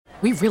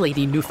We really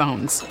need new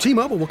phones.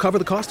 T-Mobile will cover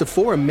the cost of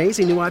 4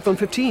 amazing new iPhone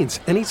 15s,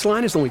 and each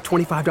line is only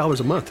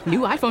 $25 a month. New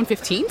iPhone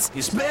 15s?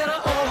 It's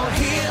better over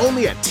here.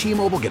 Only at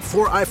T-Mobile, get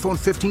 4 iPhone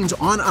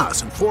 15s on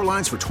us and 4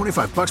 lines for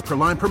 $25 per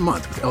line per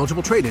month with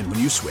eligible trade-in when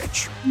you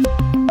switch.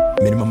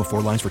 Minimum of 4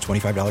 lines for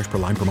 $25 per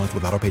line per month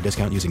with autopay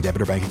discount using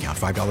debit or bank account.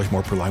 $5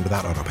 more per line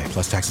without autopay,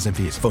 plus taxes and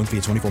fees. Phone fee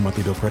at 24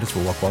 monthly bill credits for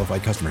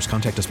well-qualified customers.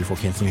 Contact us before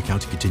canceling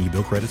account to continue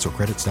bill credits or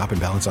credit stop and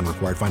balance on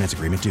required finance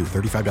agreement due.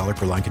 $35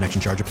 per line connection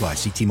charge applies.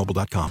 See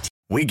T-Mobile.com.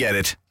 We get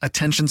it.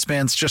 Attention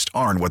spans just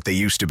aren't what they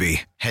used to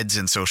be. Heads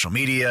in social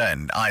media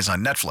and eyes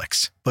on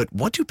Netflix. But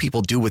what do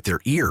people do with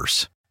their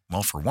ears?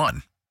 Well, for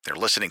one, they're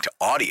listening to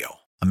audio.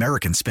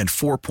 Americans spend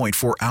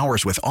 4.4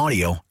 hours with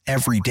audio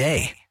every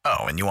day.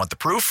 Oh, and you want the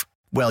proof?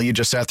 Well, you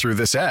just sat through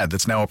this ad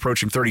that's now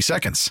approaching 30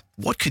 seconds.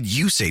 What could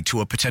you say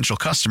to a potential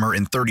customer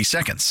in 30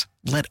 seconds?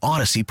 Let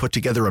Odyssey put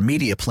together a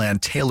media plan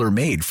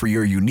tailor-made for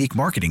your unique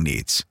marketing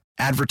needs.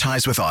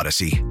 Advertise with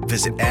Odyssey.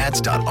 Visit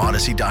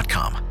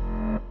ads.odyssey.com.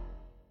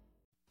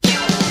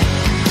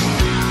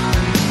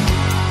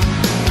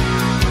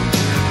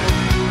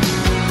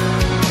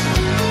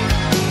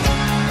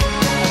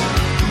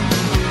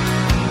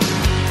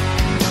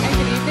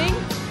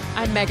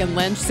 I'm Megan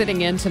Lynch,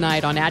 sitting in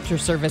tonight on At Your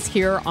Service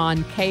here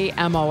on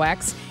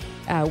KMOX.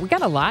 We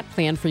got a lot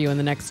planned for you in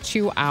the next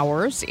 2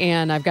 hours,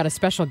 and I've got a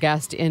special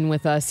guest in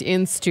with us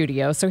in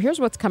studio. So here's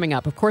what's coming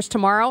up. Of course,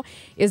 tomorrow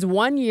is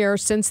 1 year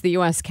since the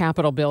U.S.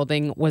 Capitol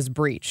building was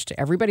breached.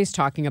 Everybody's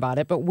talking about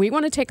it, but we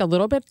want to take a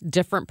little bit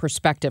different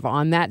perspective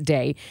on that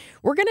day.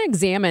 We're going to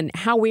examine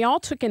how we all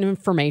took in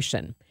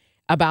information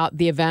about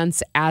the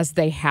events as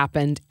they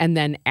happened and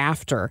then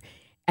after,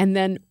 and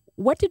then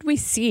what did we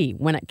see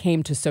when it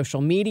came to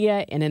social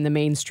media and in the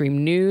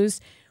mainstream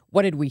news?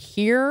 What did we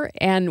hear?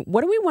 And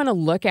what do we want to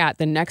look at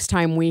the next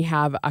time we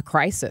have a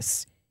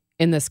crisis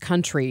in this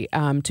country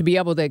to be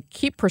able to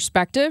keep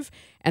perspective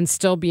and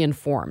still be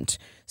informed?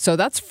 So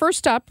that's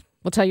first up.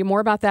 We'll tell you more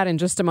about that in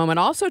just a moment.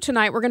 Also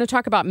tonight, we're going to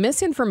talk about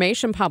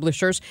misinformation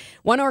publishers.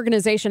 One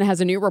organization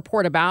has a new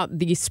report about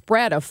the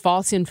spread of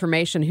false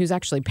information, who's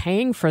actually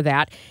paying for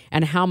that,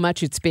 and how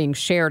much it's being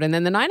shared. And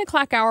then the 9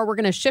 o'clock hour, we're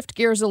going to shift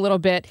gears a little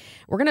bit.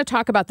 We're going to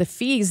talk about the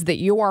fees that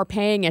you are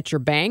paying at your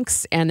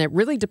banks, and it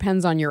really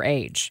depends on your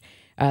age.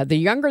 The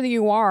younger that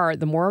you are,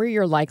 the more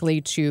you're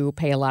likely to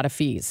pay a lot of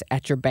fees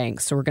at your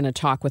banks. So we're going to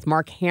talk with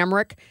Mark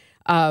Hamrick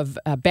of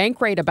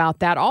Bankrate about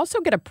that. Also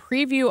get a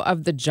preview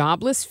of the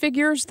jobless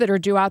figures that are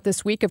due out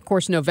this week. Of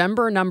course,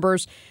 November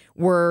numbers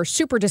were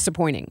super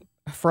disappointing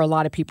for a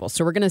lot of people.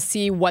 So we're going to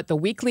see what the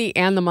weekly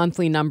and the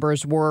monthly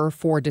numbers were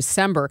for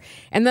December.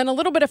 And then a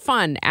little bit of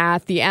fun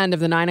at the end of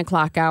the 9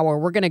 o'clock hour.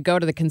 We're going to go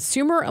to the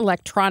Consumer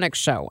Electronics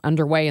Show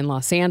underway in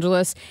Los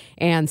Angeles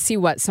and see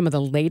what some of the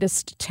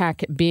latest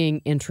tech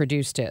being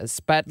introduced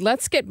is. But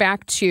let's get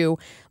back to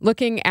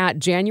looking at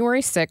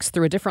January 6th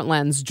through a different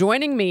lens.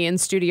 Joining me in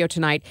studio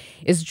tonight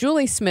is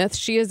Julie Smith.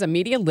 She is a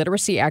media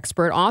literacy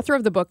expert, author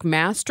of the book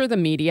Master the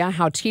Media,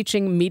 How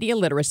Teaching Media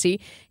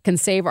Literacy Can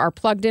Save Our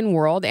Plugged-In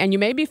World. And you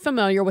may be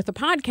familiar with the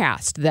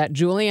podcast that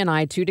Julie and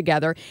I do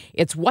together.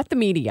 It's What the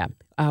Media,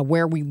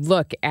 where we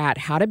look at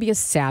how to be a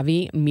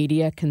savvy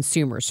media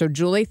consumer. So,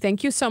 Julie,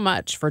 thank you so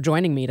much for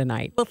joining me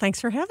tonight. Well, thanks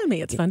for having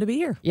me. It's fun to be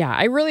here. Yeah,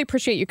 I really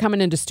appreciate you coming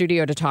into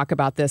studio to talk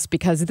about this,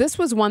 because this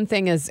was one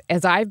thing as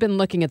I've been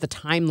looking at the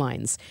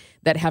timelines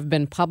that have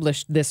been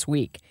published this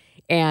week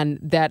and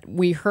that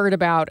we heard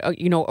about,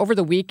 over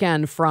the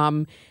weekend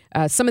from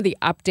some of the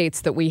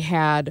updates that we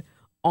had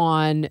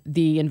on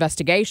the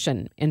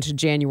investigation into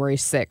January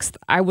 6th.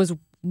 I was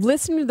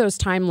listening to those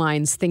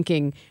timelines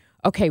thinking,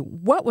 okay,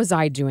 what was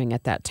I doing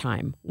at that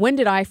time? When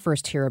did I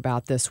first hear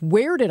about this?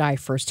 Where did I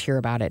first hear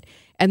about it?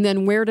 And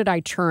then where did I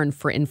turn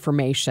for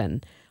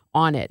information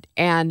on it?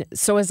 And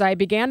so as I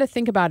began to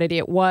think about it,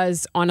 it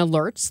was on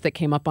alerts that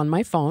came up on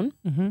my phone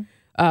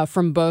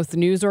from both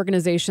news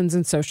organizations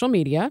and social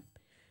media.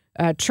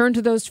 Turned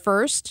to those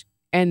first,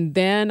 and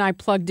then I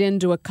plugged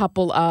into a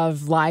couple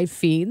of live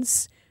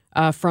feeds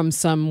from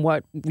some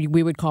what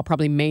we would call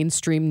probably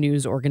mainstream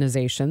news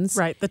organizations.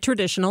 Right, the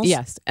traditionals.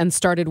 Yes, and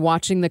started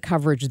watching the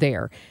coverage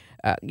there.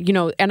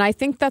 And I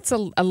think that's a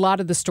lot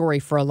of the story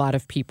for a lot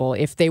of people.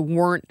 If they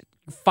weren't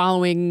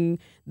following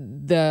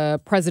the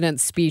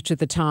president's speech at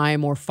the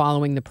time or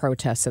following the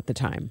protests at the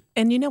time.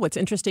 And what's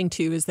interesting,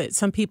 too, is that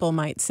some people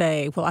might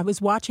say, well, I was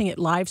watching it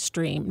live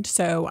streamed,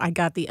 so I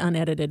got the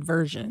unedited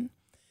version.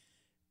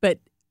 But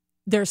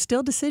there are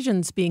still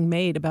decisions being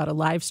made about a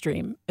live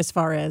stream as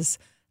far as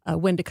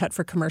when to cut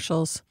for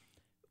commercials,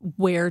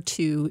 where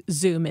to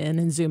zoom in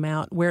and zoom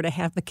out, where to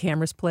have the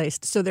cameras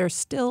placed. So there are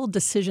still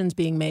decisions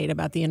being made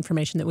about the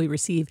information that we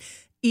receive.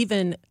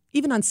 Even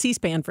on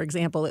C-SPAN, for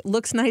example, it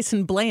looks nice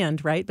and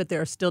bland, right? But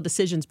there are still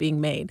decisions being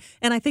made.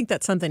 And I think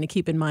that's something to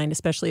keep in mind,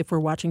 especially if we're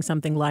watching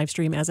something live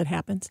stream as it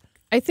happens.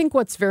 I think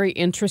what's very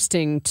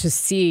interesting to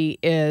see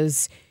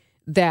is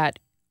that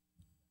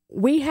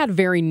we had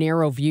very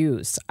narrow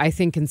views, I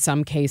think, in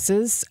some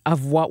cases,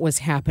 of what was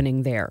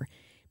happening there.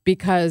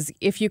 Because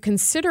if you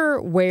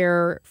consider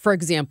where, for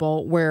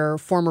example, where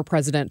former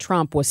President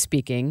Trump was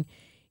speaking,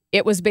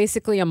 it was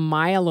basically a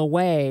mile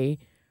away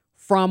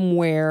from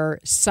where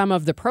some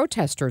of the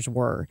protesters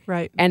were.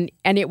 Right. And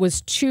it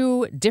was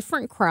two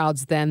different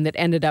crowds then that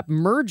ended up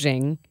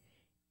merging,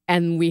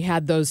 and we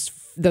had those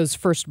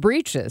first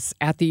breaches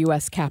at the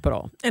U.S.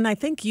 Capitol. And I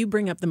think you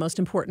bring up the most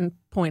important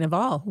point of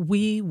all.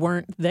 We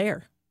weren't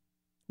there.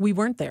 We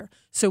weren't there.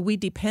 So we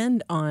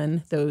depend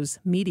on those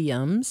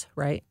mediums,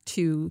 right,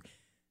 to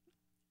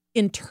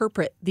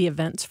interpret the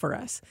events for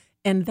us.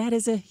 And that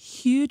is a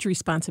huge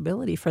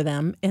responsibility for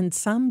them. And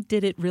some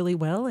did it really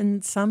well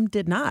and some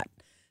did not.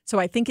 So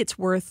I think it's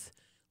worth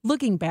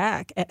looking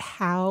back at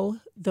how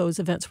those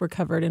events were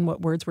covered and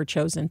what words were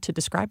chosen to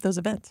describe those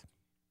events.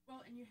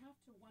 Well, and you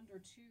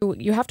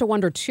have to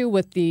wonder too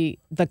with the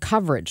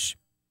coverage.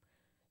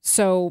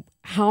 So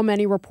how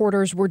many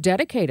reporters were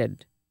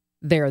dedicated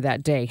there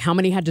that day? How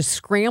many had to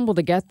scramble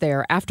to get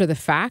there after the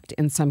fact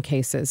in some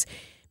cases?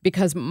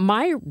 Because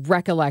my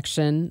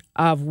recollection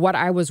of what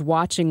I was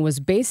watching was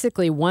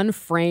basically one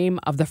frame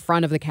of the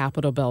front of the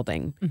Capitol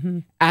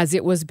building as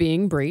it was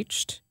being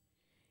breached.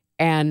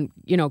 And,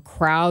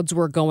 crowds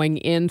were going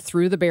in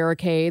through the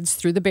barricades,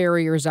 through the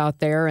barriers out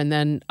there, and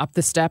then up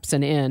the steps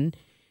and in.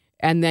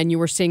 And then you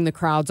were seeing the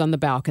crowds on the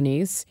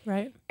balconies.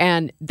 Right.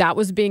 And that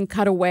was being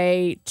cut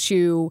away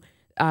to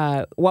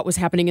what was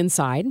happening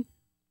inside.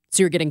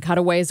 So you're getting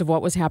cutaways of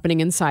what was happening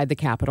inside the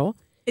Capitol.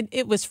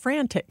 It was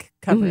frantic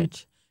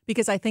coverage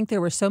because I think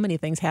there were so many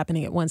things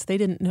happening at once. They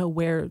didn't know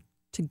where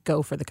to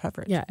go for the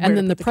coverage. Yeah, and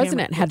then the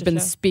president had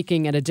been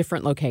speaking at a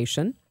different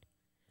location.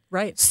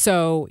 Right.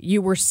 So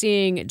you were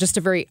seeing just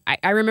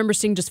I remember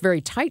seeing just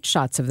very tight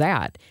shots of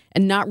that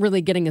and not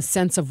really getting a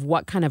sense of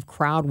what kind of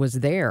crowd was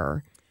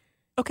there.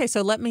 Okay,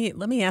 so let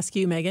me ask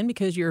you, Megan,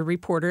 because you're a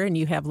reporter and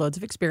you have loads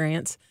of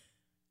experience.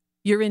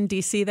 You're in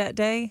D.C. that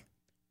day.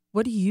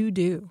 What do you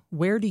do?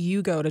 Where do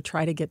you go to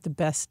try to get the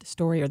best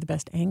story or the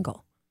best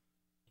angle?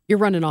 You're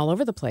running all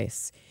over the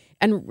place.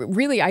 And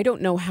really, I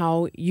don't know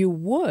how you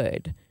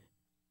would.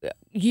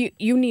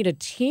 You need a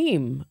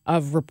team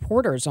of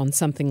reporters on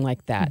something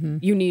like that. Mm-hmm.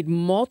 You need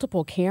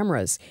multiple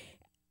cameras.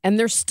 And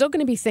there's still going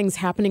to be things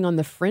happening on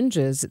the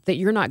fringes that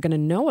you're not going to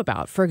know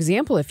about. For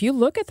example, if you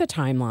look at the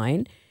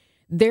timeline,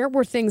 there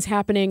were things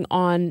happening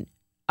on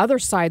other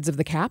sides of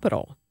the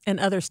Capitol. And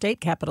other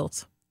state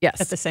capitals. Yes.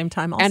 At the same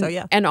time also,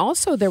 yeah. And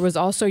also, there was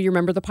also, you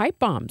remember the pipe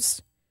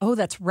bombs. Oh,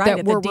 that's right.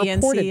 At the DNC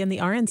reported. And the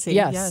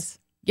RNC.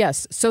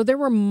 Yes. So there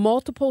were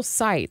multiple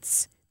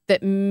sites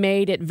that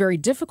made it very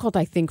difficult,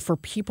 I think, for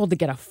people to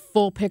get a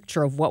full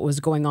picture of what was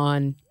going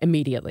on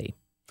immediately.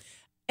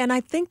 And I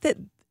think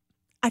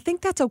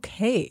that's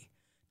okay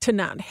to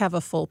not have a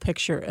full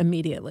picture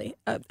immediately,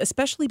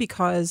 especially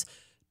because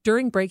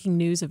during breaking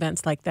news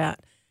events like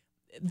that,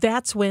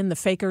 that's when the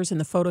fakers and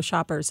the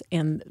photoshoppers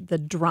and the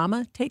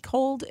drama take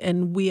hold,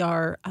 and we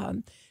are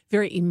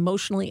very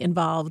emotionally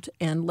involved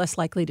and less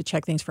likely to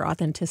check things for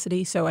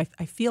authenticity. So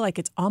I feel like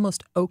it's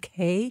almost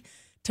okay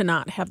to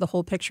not have the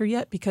whole picture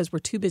yet because we're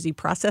too busy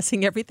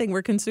processing everything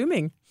we're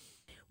consuming.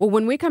 Well,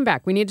 when we come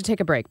back, we need to take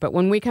a break. But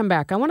when we come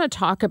back, I want to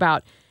talk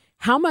about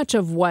how much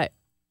of what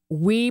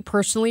we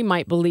personally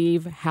might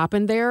believe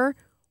happened there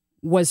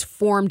was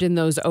formed in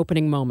those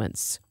opening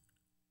moments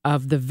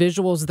of the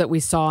visuals that we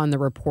saw and the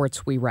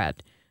reports we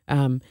read.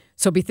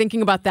 So be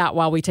thinking about that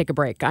while we take a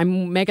break.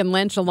 I'm Megan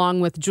Lynch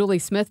along with Julie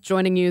Smith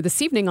joining you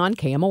this evening on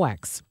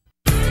KMOX.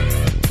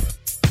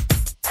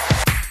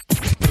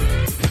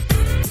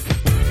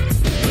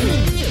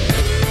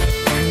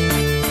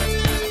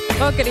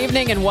 Well, good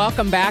evening and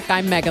welcome back.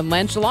 I'm Megan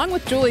Lynch along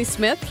with Julie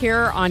Smith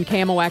here on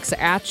KMOX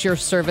at your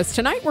service.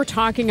 Tonight we're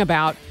talking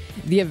about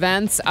the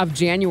events of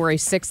January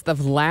 6th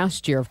of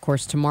last year. Of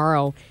course,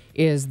 tomorrow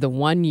is the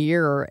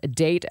 1-year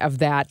date of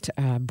that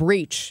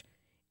breach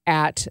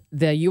at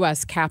the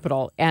U.S.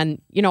 Capitol. And,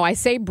 I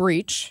say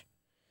breach.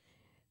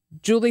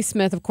 Julie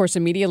Smith, of course, a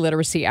media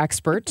literacy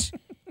expert.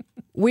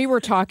 We were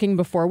talking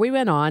before we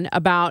went on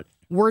about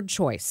word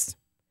choice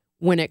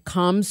when it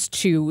comes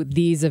to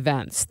these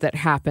events that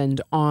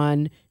happened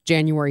on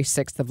January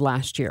 6th of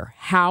last year.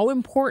 How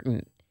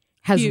important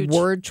has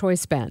word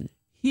choice been?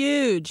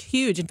 Huge.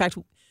 In fact,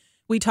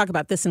 we talk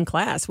about this in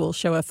class. We'll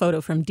show a photo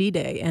from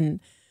D-Day,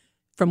 and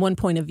from one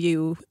point of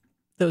view,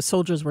 those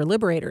soldiers were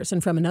liberators,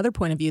 and from another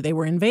point of view, they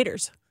were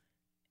invaders.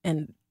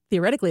 And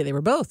theoretically, they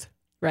were both,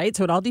 right?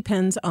 So it all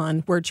depends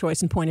on word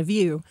choice and point of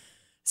view.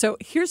 So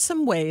here's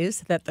some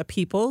ways that the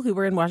people who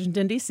were in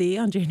Washington, D.C.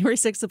 on January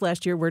 6th of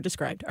last year were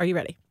described. Are you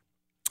ready?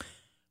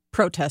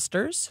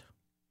 Protesters,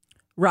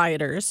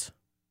 rioters,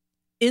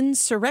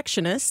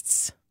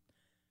 insurrectionists,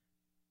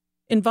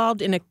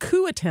 involved in a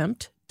coup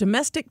attempt,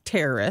 domestic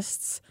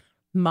terrorists,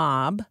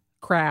 mob,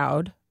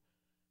 crowd,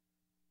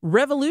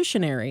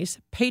 revolutionaries,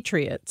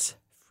 patriots,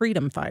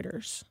 freedom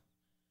fighters,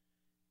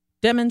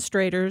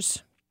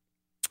 demonstrators,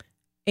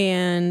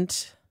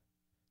 and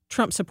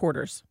Trump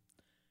supporters.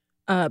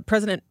 Then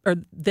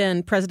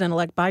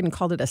President-elect Biden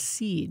called it a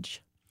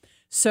siege.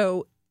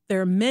 So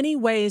there are many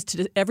ways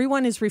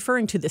everyone is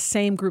referring to the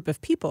same group of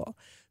people,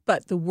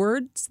 but the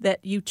words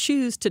that you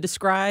choose to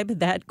describe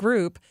that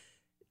group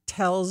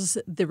tells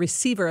the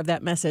receiver of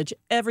that message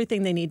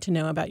everything they need to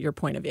know about your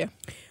point of view.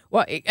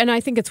 Well, and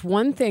I think it's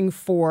one thing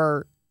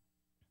for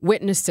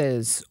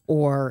witnesses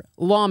or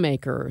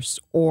lawmakers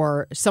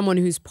or someone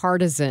who's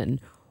partisan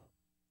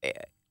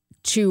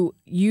to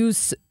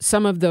use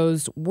some of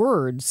those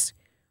words.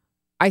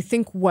 I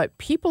think what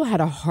people had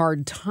a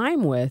hard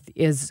time with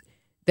is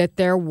that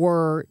there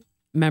were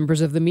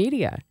members of the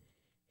media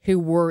who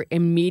were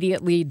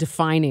immediately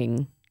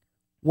defining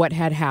what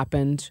had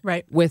happened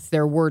with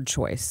their word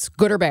choice,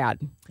 good or bad,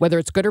 whether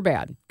it's good or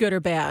bad. Good or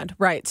bad,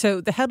 right. So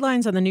the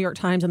headlines on the New York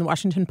Times and the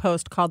Washington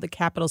Post called the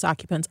Capitol's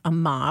occupants a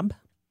mob.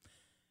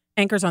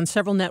 Anchors on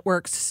several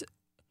networks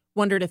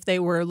wondered if they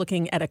were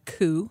looking at a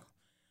coup.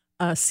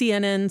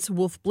 CNN's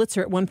Wolf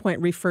Blitzer at one point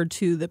referred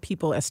to the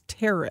people as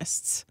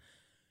terrorists.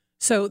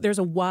 So there's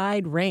a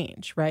wide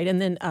range, right?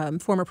 And then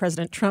former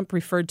President Trump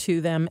referred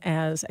to them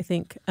as, I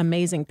think,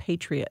 amazing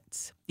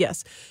patriots.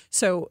 Yes.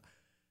 So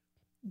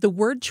the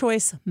word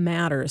choice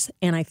matters,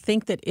 and I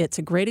think that it's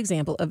a great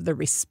example of the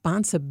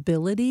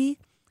responsibility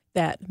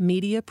that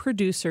media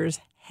producers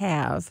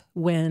have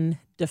when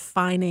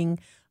defining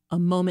a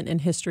moment in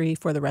history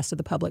for the rest of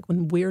the public.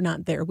 When we're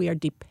not there, we are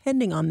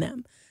depending on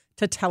them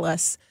to tell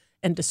us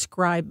and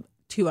describe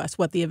to us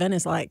what the event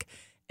is like,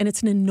 and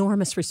it's an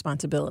enormous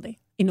responsibility,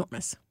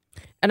 enormous.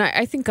 And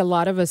I think a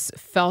lot of us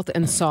felt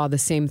and saw the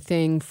same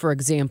thing, for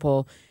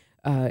example,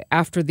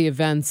 after the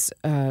events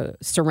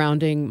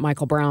surrounding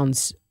Michael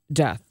Brown's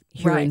death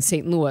here in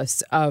St.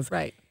 Louis, of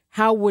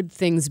how would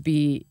things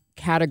be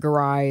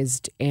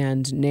categorized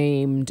and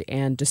named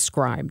and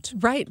described?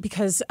 Right,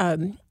 because,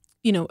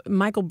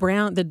 Michael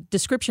Brown, the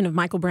description of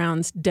Michael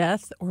Brown's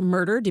death or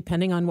murder,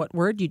 depending on what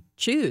word you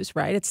choose,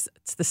 right?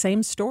 It's the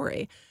same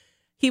story.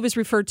 He was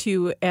referred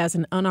to as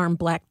an unarmed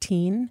black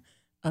teen.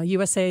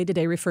 USA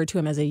Today referred to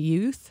him as a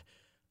youth.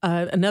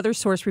 Another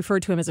source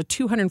referred to him as a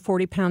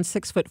 240-pound,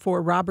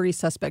 6'4" robbery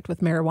suspect with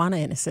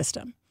marijuana in his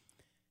system.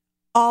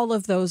 All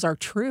of those are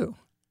true.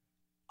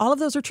 All of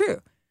those are true.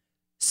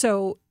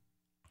 So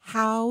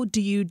how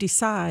do you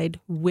decide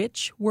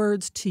which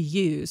words to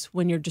use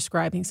when you're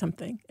describing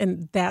something?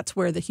 And that's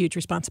where the huge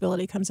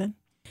responsibility comes in.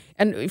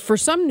 And for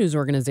some news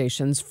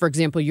organizations, for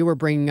example, you were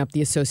bringing up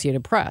the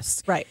Associated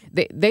Press. Right.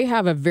 They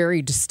have a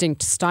very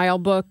distinct style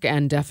book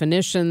and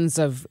definitions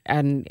of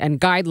and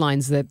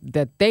guidelines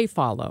that they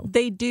follow.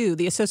 They do.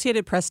 The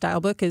Associated Press style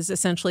book is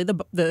essentially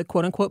the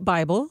quote-unquote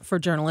Bible for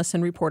journalists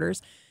and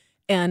reporters.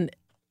 And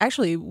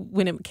actually,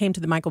 when it came to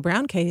the Michael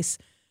Brown case,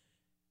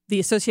 the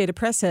Associated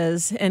Press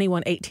says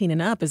anyone 18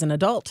 and up is an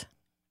adult.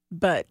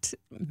 But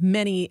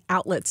many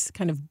outlets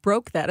kind of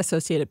broke that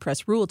Associated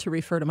Press rule to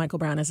refer to Michael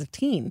Brown as a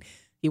teen.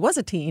 He was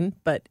a teen,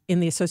 but in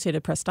the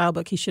Associated Press style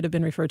book, he should have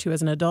been referred to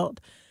as an adult.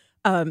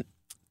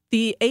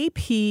 The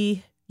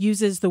AP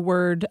uses the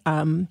word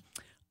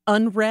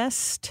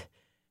unrest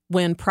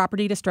when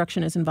property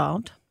destruction is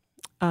involved.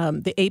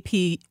 The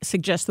AP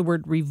suggests the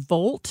word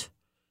revolt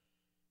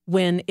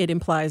when it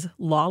implies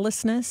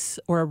lawlessness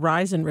or a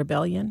rise in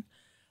rebellion.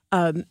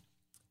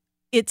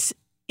 It's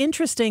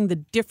interesting,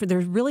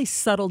 there's really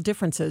subtle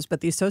differences,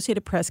 but the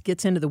Associated Press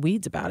gets into the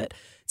weeds about it.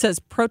 It says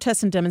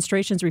protests and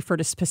demonstrations refer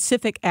to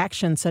specific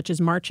actions such as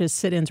marches,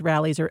 sit-ins,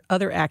 rallies, or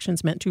other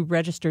actions meant to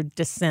register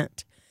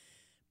dissent.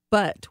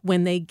 But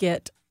when they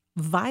get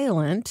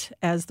violent,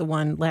 as the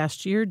one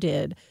last year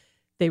did,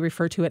 they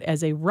refer to it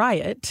as a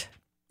riot.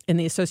 In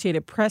the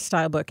Associated Press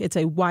style book, it's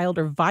a wild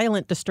or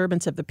violent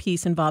disturbance of the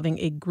peace involving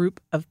a group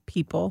of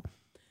people.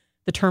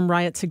 The term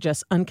riot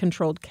suggests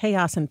uncontrolled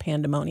chaos and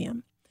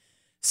pandemonium.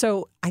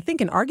 So I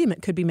think an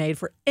argument could be made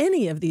for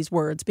any of these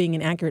words being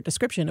an accurate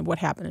description of what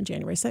happened on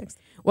January 6th.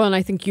 Well, and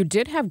I think you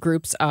did have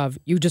groups of,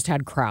 you just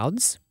had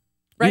crowds.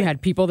 Right. You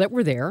had people that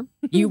were there.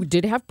 You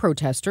did have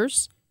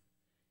protesters.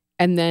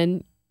 And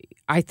then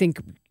I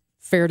think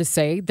fair to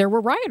say there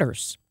were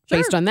rioters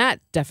based on that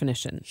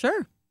definition.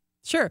 Sure.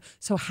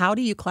 So how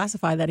do you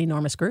classify that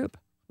enormous group,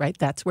 right?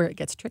 That's where it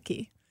gets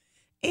tricky.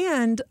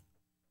 And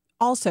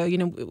also,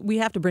 we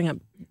have to bring up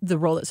the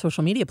role that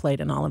social media played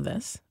in all of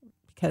this.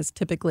 Because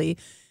typically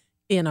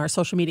in our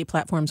social media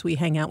platforms, we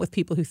hang out with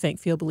people who think,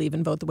 feel, believe,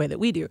 and vote the way that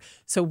we do.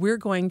 So we're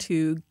going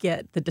to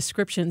get the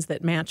descriptions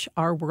that match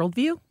our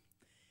worldview.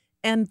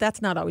 And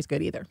that's not always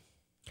good either.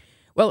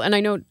 Well, and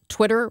I know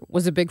Twitter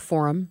was a big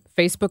forum.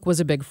 Facebook was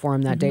a big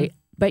forum that day.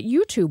 But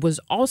YouTube was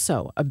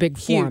also a big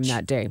forum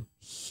that day.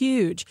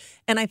 Huge.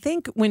 And I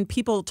think when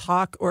people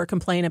talk or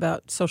complain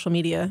about social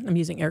media, I'm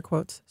using air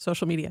quotes,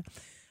 social media,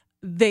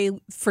 they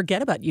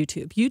forget about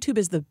YouTube. YouTube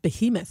is the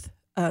behemoth.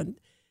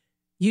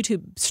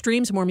 YouTube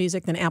streams more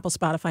music than Apple,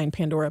 Spotify, and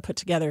Pandora put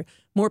together.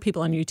 More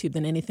people on YouTube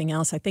than anything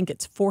else. I think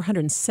it's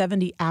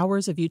 470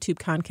 hours of YouTube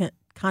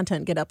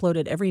content get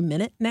uploaded every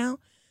minute now.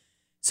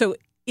 So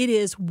it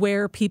is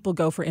where people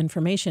go for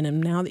information. And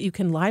now that you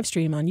can live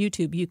stream on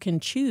YouTube, you can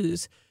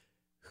choose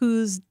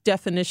whose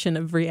definition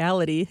of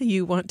reality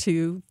you want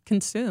to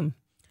consume.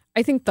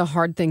 I think the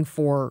hard thing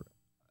for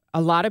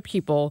a lot of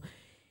people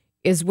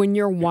is when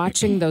you're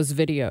watching those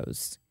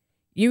videos,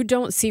 you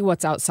don't see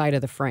what's outside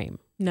of the frame.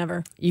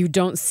 Never. You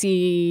don't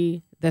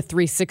see the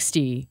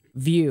 360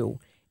 view.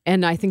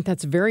 And I think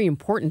that's very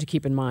important to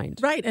keep in mind.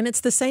 Right. And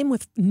it's the same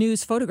with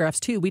news photographs,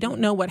 too. We don't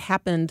know what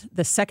happened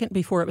the second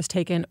before it was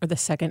taken or the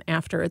second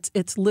after.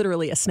 It's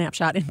literally a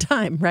snapshot in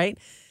time, right?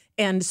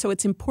 And so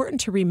it's important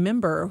to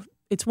remember,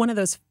 it's one of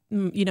those,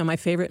 my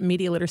favorite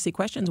media literacy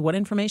questions. What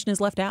information is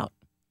left out?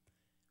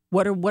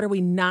 What are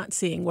we not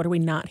seeing? What are we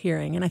not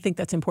hearing? And I think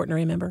that's important to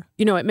remember.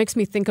 It makes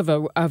me think of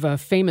a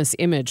famous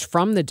image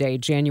from the day,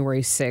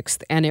 January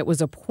 6th. And it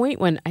was a point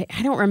when,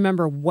 I don't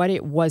remember what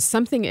it was,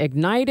 something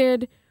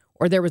ignited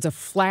or there was a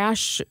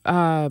flash,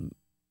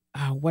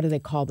 what do they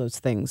call those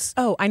things?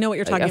 Oh, I know what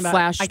you're talking about.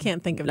 Flash, I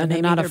can't think of the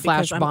name not either a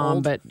flash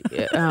bomb, but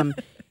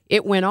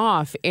it went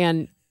off.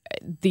 And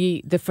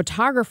the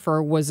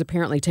photographer was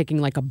apparently taking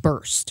like a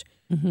burst.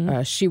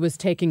 Mm-hmm. She was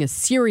taking a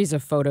series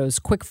of photos,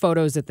 quick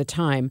photos at the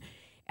time.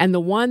 And the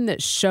one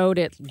that showed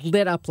it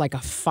lit up like a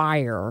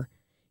fire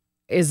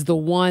is the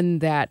one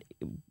that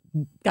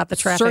got the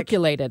traffic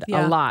circulated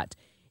a lot.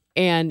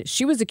 And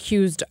she was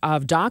accused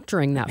of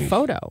doctoring that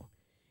photo.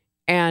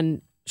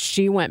 And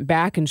she went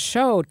back and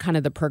showed kind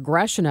of the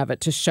progression of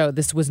it to show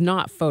this was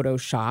not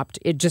photoshopped.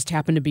 It just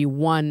happened to be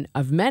one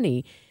of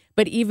many.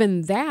 But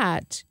even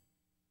that,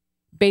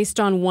 based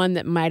on one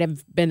that might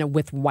have been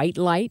with white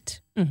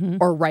light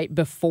or right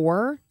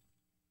before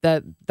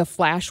the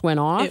flash went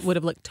off, it would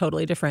have looked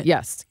totally different.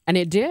 Yes, and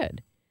it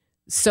did.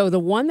 So the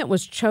one that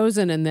was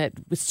chosen and that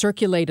was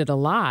circulated a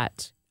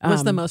lot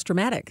was the most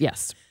dramatic.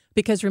 Yes.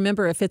 Because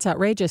remember, if it's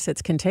outrageous,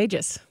 it's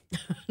contagious.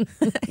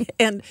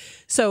 And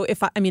so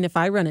if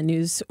I run a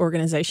news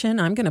organization,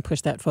 I'm going to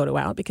push that photo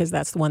out because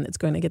that's the one that's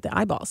going to get the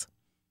eyeballs.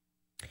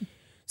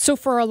 So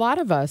for a lot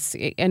of us,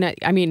 and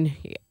I mean,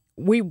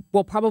 we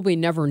will probably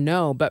never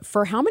know, but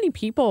for how many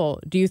people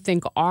do you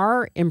think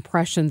our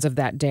impressions of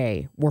that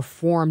day were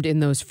formed in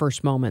those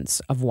first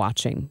moments of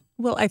watching?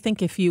 Well, I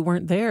think if you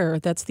weren't there,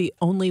 that's the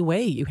only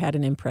way you had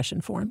an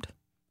impression formed.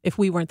 If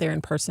we weren't there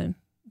in person,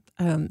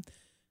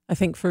 I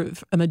think for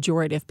a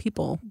majority of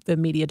people, the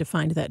media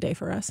defined that day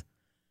for us.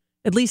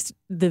 At least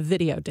the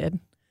video did.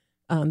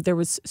 There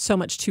was so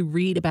much to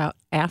read about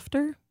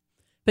after.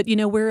 But,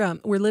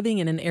 we're living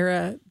in an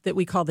era that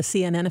we call the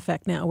CNN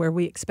effect now, where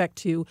we expect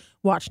to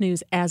watch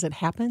news as it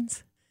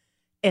happens.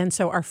 And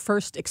so our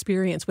first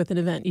experience with an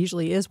event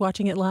usually is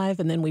watching it live,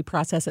 and then we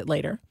process it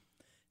later.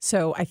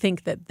 So I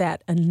think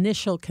that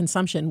initial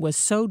consumption was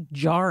so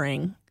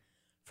jarring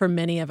for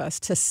many of us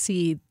to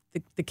see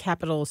the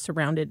Capitol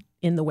surrounded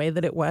in the way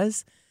that it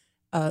was.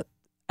 I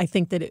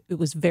think that it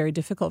was very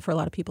difficult for a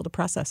lot of people to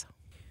process.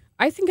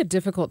 I think a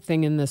difficult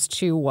thing in this,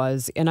 too,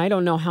 was, and I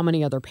don't know how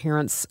many other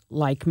parents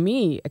like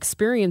me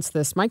experienced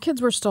this, my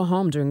kids were still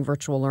home doing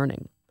virtual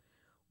learning.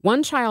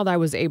 One child I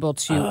was able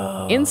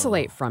to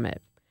insulate from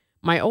it.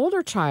 My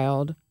older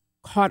child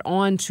caught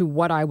on to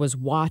what I was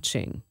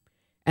watching,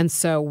 and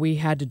so we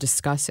had to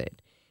discuss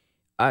it.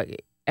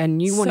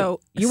 And you want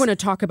to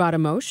talk about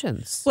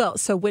emotions. Well,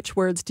 so which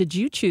words did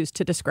you choose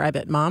to describe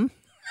it, Mom?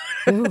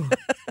 Ooh,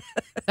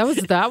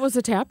 that was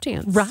a tap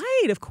dance.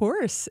 Right, of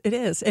course it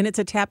is. And it's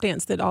a tap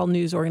dance that all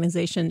news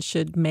organizations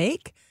should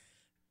make.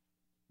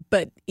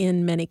 But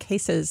in many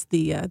cases,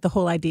 the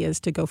whole idea is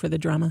to go for the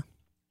drama.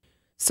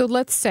 So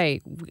let's say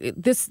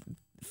this,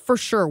 for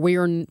sure,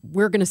 we're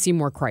going to see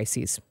more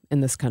crises in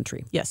this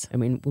country. Yes. I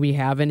mean, we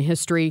have in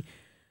history.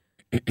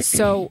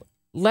 So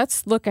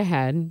let's look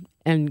ahead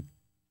and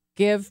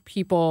give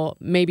people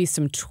maybe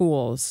some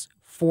tools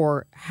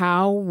for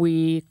how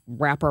we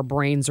wrap our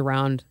brains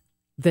around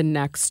the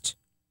next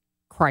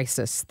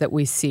crisis that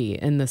we see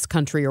in this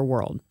country or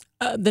world.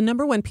 The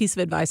number one piece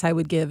of advice I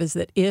would give is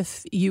that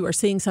if you are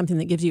seeing something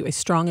that gives you a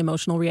strong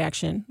emotional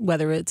reaction,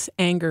 whether it's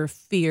anger,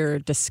 fear,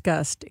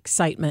 disgust,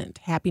 excitement,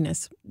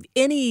 happiness,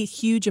 any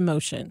huge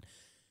emotion,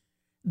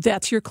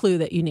 that's your clue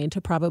that you need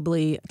to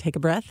probably take a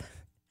breath,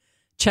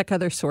 check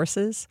other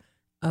sources,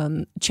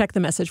 check the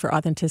message for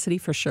authenticity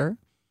for sure.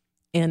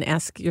 And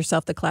ask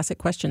yourself the classic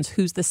questions,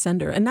 who's the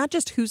sender? And not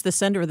just who's the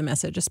sender of the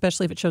message,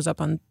 especially if it shows up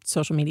on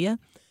social media,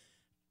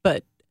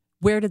 but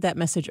where did that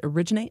message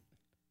originate?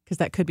 Because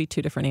that could be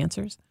two different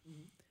answers.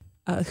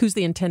 Who's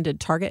the intended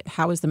target?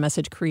 How is the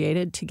message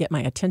created to get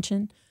my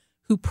attention?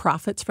 Who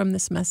profits from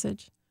this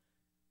message?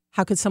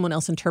 How could someone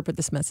else interpret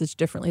this message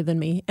differently than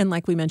me? And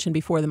like we mentioned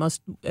before,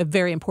 a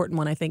very important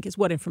one, I think, is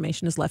what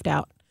information is left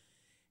out.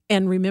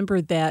 And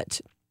remember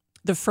that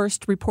the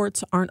first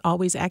reports aren't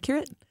always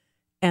accurate.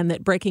 And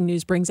that breaking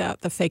news brings out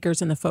the fakers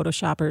and the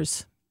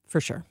photoshoppers for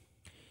sure.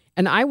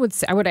 And I would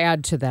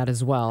add to that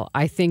as well.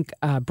 I think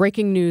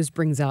breaking news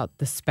brings out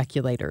the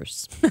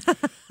speculators.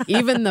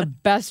 Even the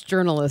best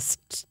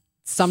journalists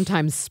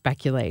sometimes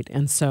speculate,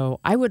 and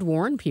so I would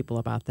warn people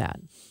about that.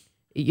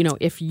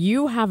 If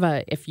you have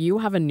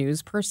a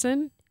news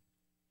person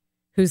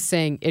who's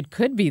saying it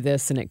could be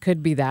this and it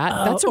could be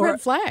that, that's a red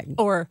flag.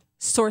 Or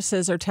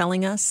sources are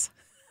telling us,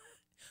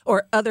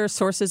 or other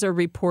sources are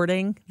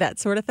reporting, that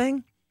sort of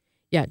thing.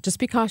 Yeah, just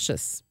be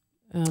cautious.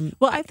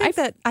 Well,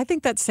 I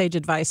think that's sage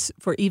advice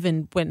for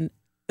even when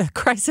a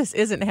crisis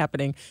isn't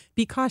happening.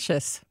 Be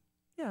cautious.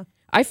 Yeah.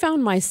 I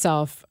found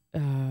myself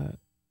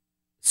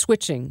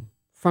switching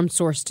from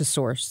source to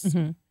source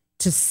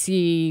to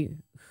see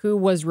who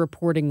was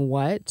reporting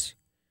what.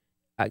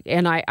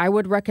 And I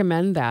would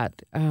recommend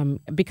that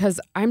because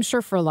I'm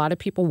sure for a lot of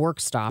people,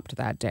 work stopped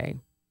that day.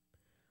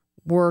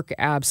 Work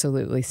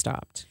absolutely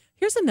stopped.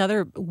 Here's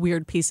another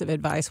weird piece of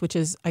advice, which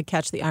is, I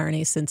catch the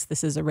irony since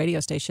this is a radio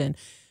station.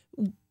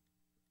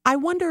 I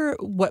wonder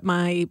what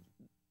my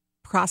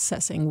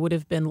processing would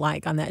have been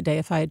like on that day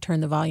if I had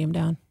turned the volume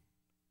down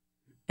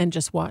and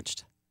just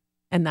watched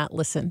and not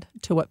listened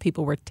to what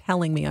people were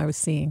telling me I was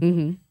seeing.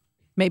 Mm-hmm.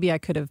 Maybe I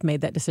could have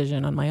made that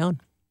decision on my own.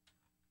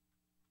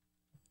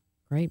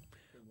 Great.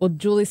 Well,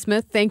 Julie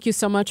Smith, thank you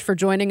so much for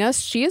joining us.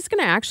 She is going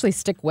to actually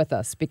stick with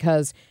us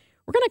because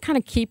we're going to kind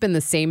of keep in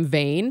the same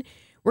vein.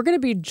 We're going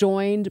to be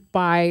joined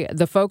by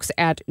the folks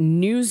at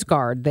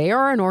NewsGuard. They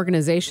are an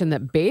organization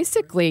that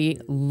basically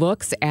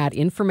looks at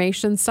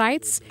information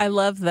sites. I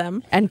love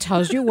them. And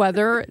tells you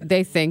whether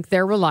they think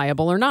they're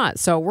reliable or not.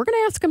 So we're going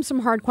to ask them some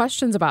hard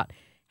questions about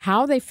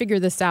how they figure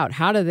this out.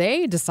 How do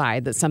they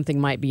decide that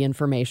something might be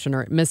information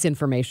or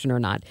misinformation or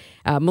not?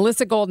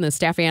 Melissa Golden, a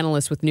staff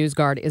analyst with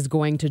NewsGuard, is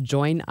going to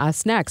join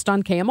us next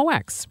on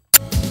KMOX.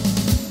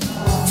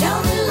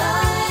 Tell me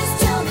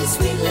lies, tell me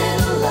sweet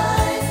little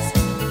lies.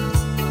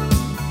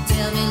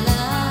 Tell me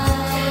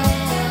lies.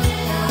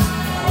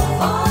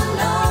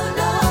 Oh,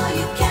 no,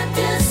 you can't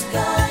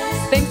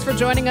disguise. Thanks for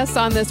joining us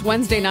on this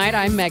Wednesday night.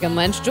 I'm Megan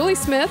Lynch. Julie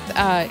Smith,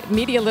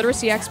 media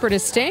literacy expert,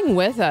 is staying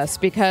with us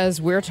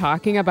because we're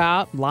talking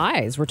about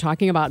lies. We're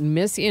talking about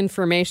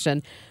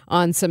misinformation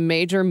on some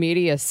major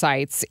media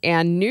sites.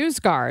 And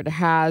NewsGuard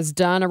has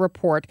done a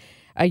report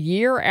a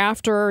year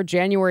after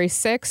January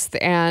 6th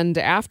and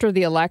after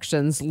the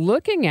elections,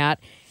 looking at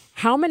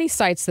how many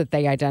sites that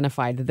they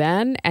identified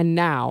then and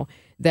now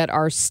that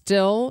are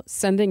still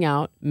sending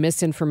out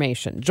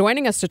misinformation.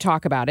 Joining us to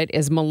talk about it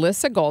is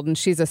Melissa Golden.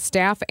 She's a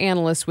staff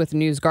analyst with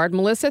NewsGuard.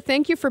 Melissa,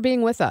 thank you for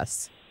being with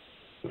us.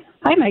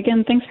 Hi,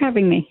 Megan. Thanks for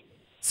having me.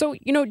 So,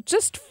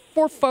 just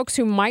for folks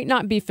who might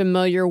not be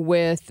familiar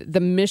with the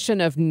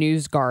mission of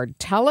NewsGuard,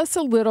 tell us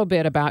a little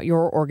bit about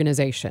your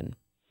organization.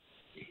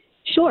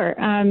 Sure.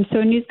 So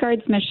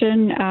NewsGuard's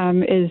mission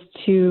is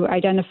to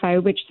identify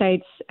which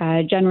sites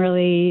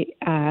generally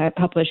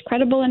publish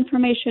credible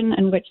information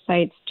and which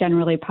sites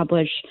generally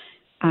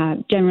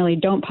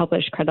don't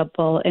publish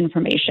credible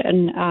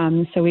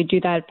information. So we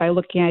do that by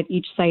looking at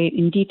each site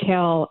in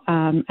detail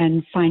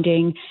and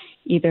finding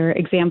either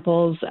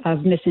examples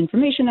of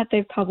misinformation that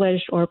they've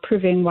published or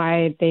proving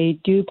why they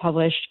do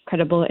publish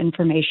credible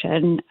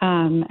information,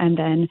 and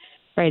then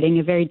writing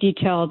a very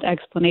detailed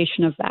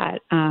explanation of that.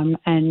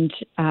 And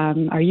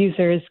our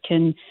users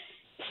can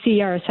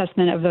see our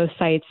assessment of those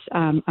sites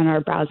on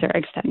our browser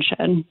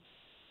extension.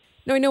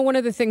 Now, I know one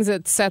of the things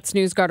that sets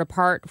NewsGuard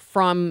apart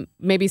from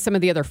maybe some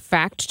of the other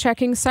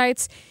fact-checking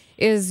sites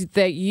is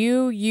that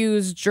you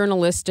use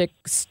journalistic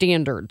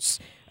standards.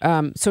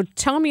 So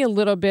tell me a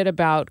little bit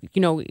about,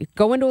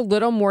 go into a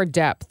little more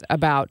depth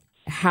about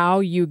how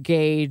you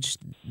gauge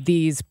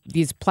these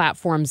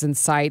platforms and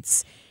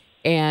sites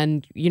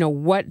and,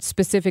 what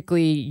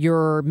specifically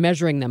you're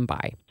measuring them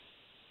by.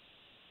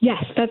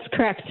 Yes, that's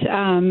correct.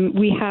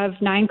 We have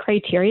 9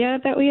 criteria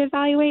that we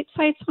evaluate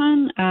sites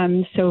on.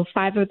 So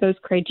 5 of those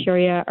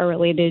criteria are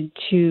related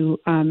to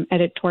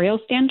editorial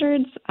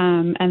standards,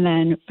 and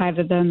then 4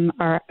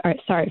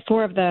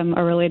 of them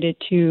are related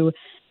to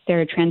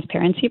their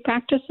transparency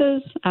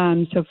practices.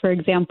 So, for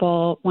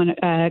example,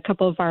 a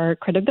couple of our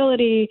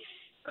credibility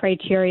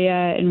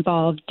criteria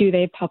involve: do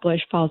they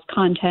publish false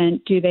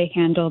content? Do they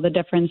handle the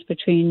difference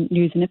between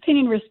news and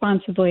opinion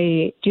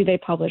responsibly? Do they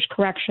publish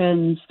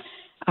corrections?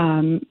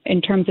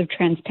 In terms of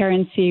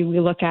transparency, we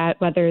look at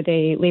whether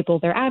they label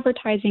their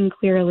advertising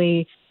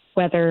clearly,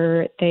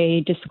 whether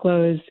they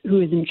disclose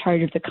who is in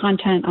charge of the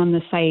content on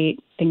the site,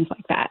 things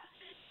like that.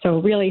 So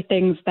really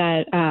things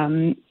that,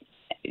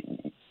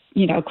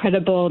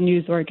 credible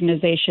news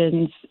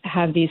organizations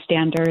have these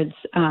standards,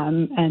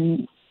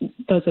 and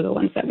those are the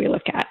ones that we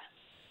look at.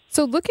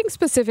 So looking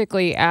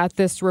specifically at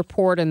this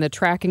report and the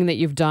tracking that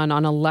you've done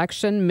on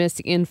election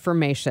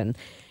misinformation,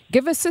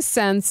 give us a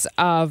sense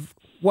of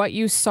what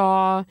you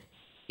saw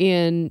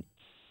in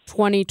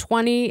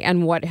 2020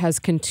 and what has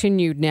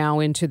continued now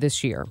into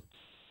this year.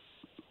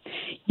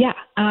 Yeah.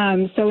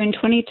 So in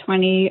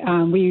 2020,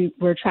 we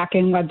were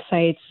tracking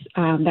websites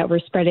that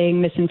were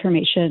spreading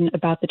misinformation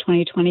about the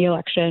 2020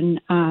 election.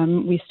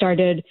 We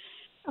started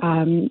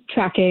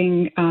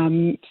tracking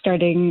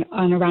starting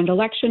on around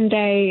Election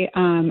Day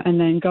and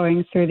then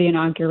going through the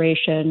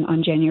inauguration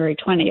on January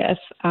 20th.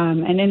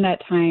 And in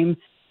that time,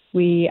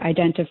 we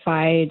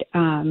identified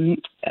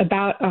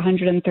about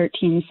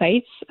 113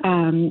 sites.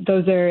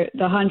 The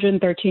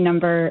 113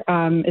 number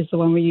is the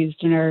one we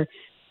used in our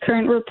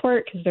current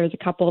report because there's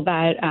a couple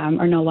that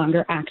are no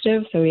longer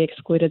active, so we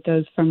excluded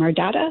those from our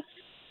data.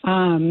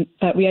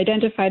 But we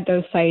identified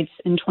those sites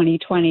in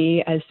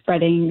 2020 as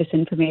spreading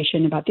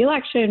misinformation about the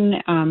election,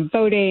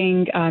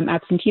 voting,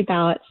 absentee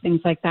ballots, things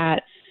like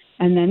that.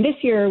 And then this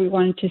year, we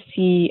wanted to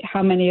see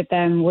how many of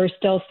them were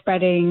still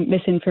spreading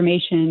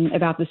misinformation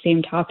about the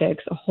same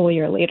topics a whole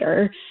year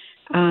later.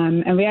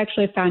 And we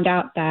actually found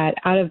out that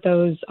out of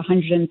those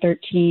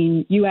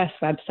 113 U.S.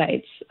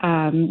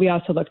 websites, we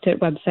also looked at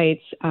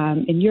websites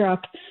in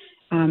Europe,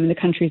 the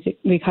countries that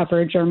we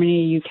covered,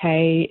 Germany,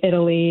 UK,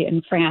 Italy,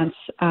 and France.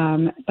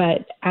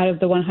 But out of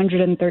the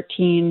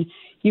 113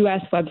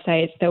 U.S.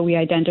 websites that we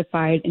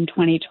identified in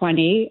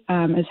 2020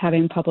 as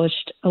having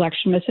published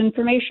election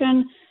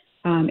misinformation,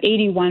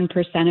 81%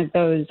 of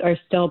those are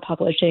still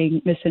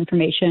publishing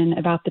misinformation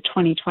about the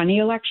 2020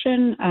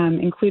 election,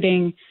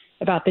 including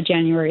about the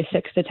January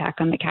 6th attack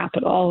on the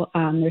Capitol.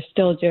 They're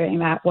still doing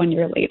that 1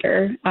 year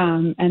later.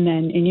 And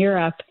then in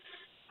Europe,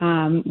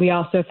 we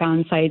also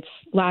found sites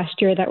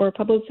last year that were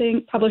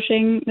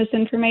publishing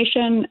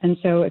misinformation. And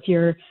so if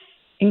you're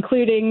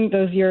including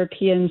those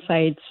European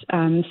sites,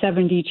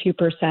 72%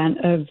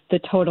 of the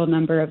total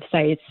number of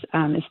sites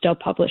is still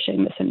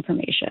publishing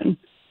misinformation.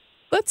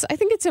 I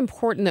think it's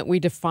important that we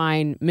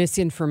define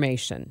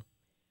misinformation.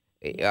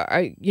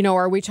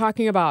 Are we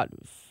talking about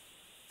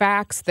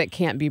facts that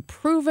can't be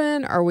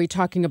proven? Are we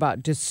talking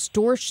about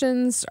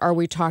distortions? Are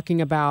we talking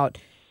about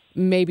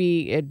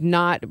maybe it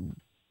not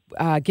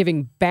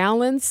giving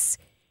balance?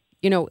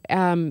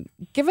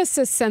 Give us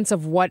a sense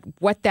of what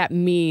that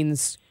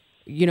means,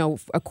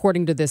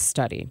 according to this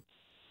study.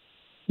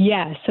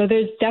 Yeah, so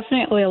there's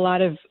definitely a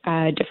lot of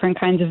different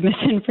kinds of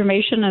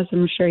misinformation, as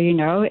I'm sure you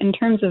know. In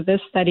terms of this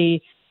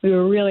study, we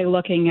were really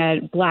looking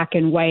at black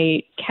and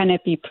white. Can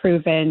it be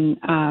proven?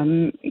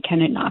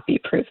 Can it not be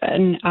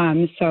proven?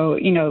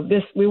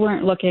 We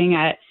weren't looking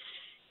at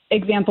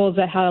examples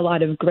that had a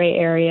lot of gray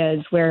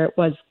areas where it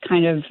was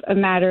kind of a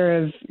matter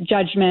of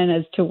judgment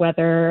as to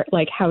whether,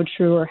 how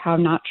true or how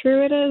not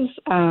true it is.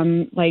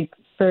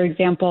 For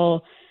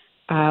example,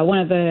 one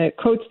of the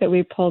quotes that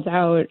we pulled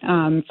out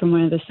from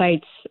one of the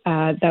sites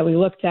that we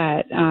looked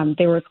at,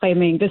 they were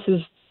claiming, this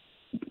is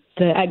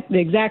the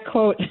exact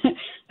quote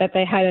that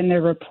they had in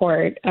their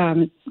report,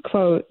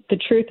 quote, "The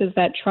truth is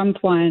that Trump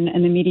won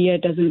and the media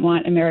doesn't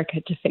want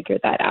America to figure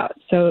that out."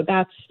 So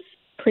that's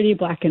pretty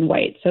black and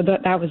white. So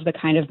that was the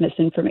kind of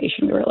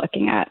misinformation we were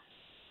looking at.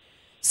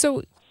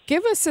 So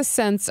give us a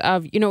sense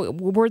of,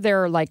 were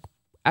there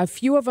a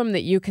few of them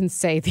that you can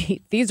say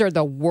these are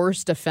the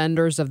worst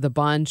offenders of the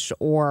bunch,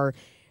 or,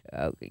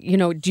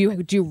 do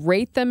you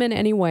rate them in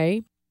any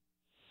way?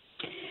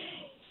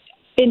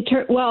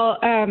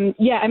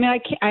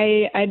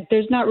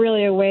 There's not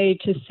really a way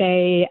to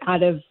say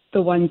out of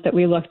the ones that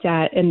we looked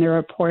at in the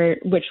report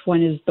which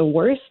one is the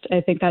worst.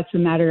 I think that's a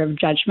matter of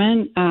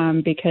judgment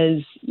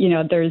because,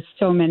 there's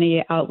so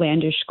many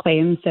outlandish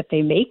claims that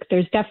they make.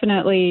 There's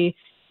definitely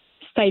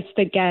sites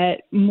that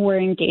get more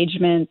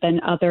engagement than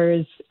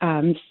others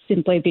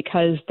simply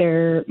because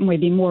they're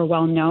maybe more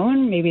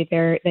well-known. Maybe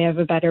they have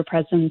a better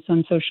presence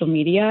on social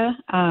media.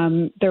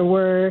 There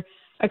were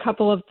a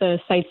couple of the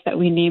sites that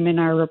we name in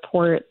our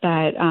report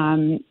that,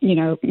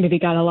 maybe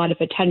got a lot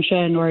of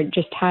attention or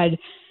just had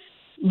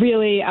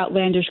really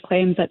outlandish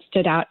claims that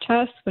stood out to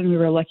us when we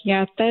were looking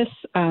at this.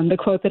 The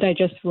quote that I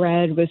just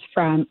read was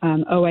from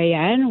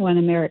OAN, One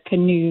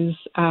American News.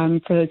 For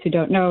those who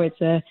don't know,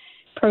 it's a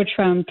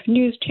pro-Trump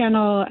news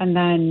channel. And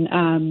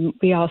then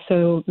we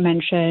also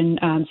mention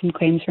some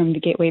claims from the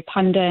Gateway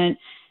Pundit,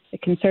 the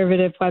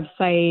conservative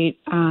website,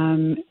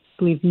 I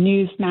believe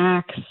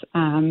Newsmax.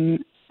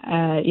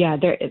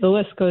 The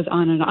list goes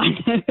on and on.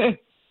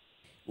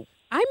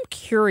 I'm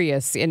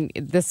curious, and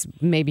this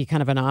may be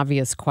kind of an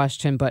obvious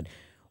question, but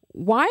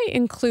why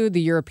include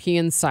the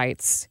European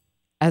sites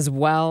as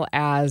well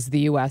as the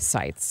U.S.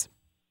 sites?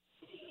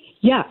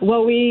 Yeah,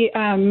 well,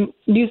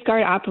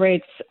 NewsGuard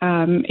operates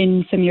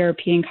in some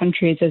European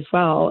countries as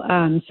well,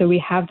 so we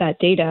have that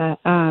data.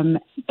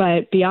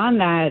 But beyond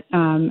that,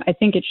 I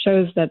think it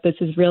shows that this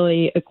is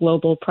really a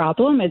global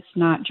problem. It's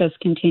not just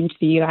contained to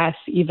the U.S.,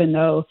 even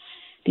though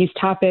these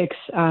topics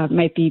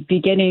might be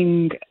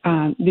beginning,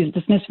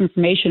 this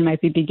misinformation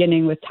might be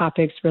beginning with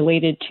topics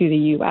related to the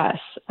U.S.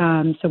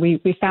 So we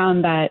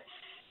found that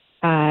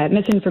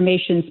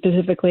misinformation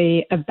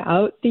specifically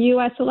about the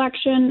U.S.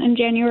 election on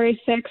January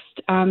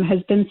 6th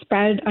has been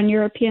spread on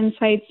European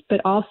sites,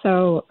 but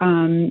also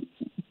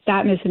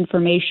that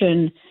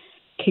misinformation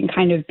can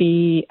kind of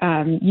be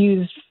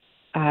used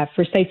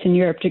for sites in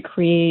Europe to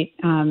create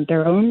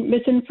their own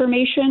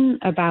misinformation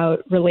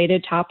about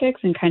related topics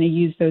and kind of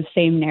use those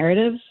same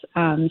narratives.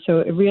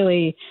 So it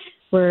really,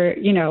 my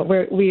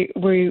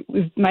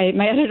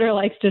editor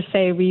likes to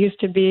say we used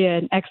to be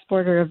an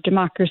exporter of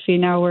democracy.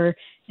 Now we're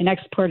an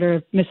exporter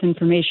of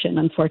misinformation,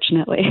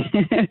 unfortunately.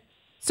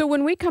 So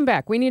when we come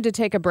back, we need to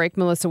take a break,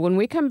 Melissa. When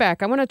we come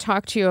back, I want to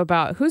talk to you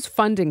about who's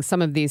funding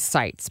some of these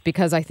sites,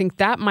 because I think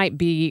that might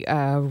be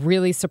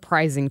really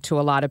surprising to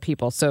a lot of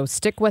people. So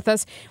stick with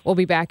us. We'll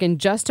be back in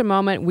just a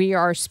moment. We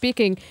are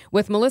speaking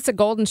with Melissa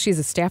Golden. She's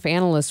a staff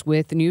analyst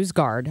with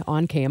NewsGuard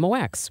on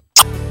KMOX.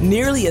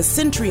 Nearly a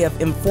century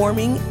of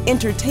informing,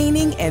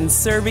 entertaining, and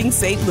serving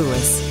St.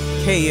 Louis.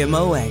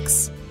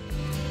 KMOX.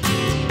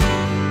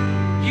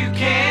 You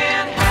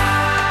can't hide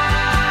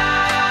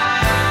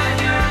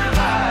your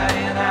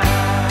lying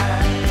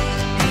eye,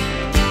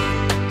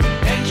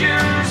 and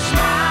your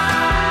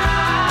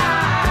smile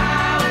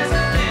is a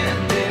thin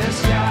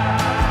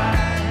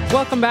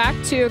Welcome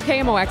back to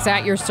KMOX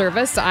at your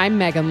service. I'm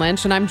Megan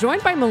Lynch, and I'm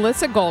joined by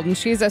Melissa Golden.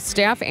 She's a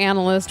staff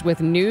analyst with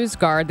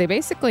NewsGuard. They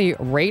basically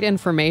rate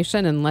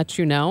information and let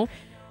you know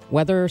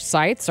whether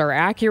sites are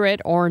accurate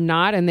or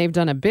not, and they've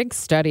done a big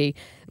study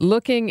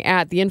looking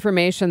at the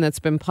information that's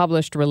been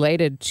published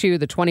related to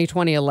the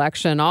 2020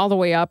 election all the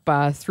way up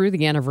through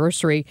the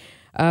anniversary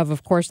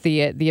of course,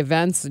 the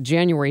events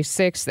January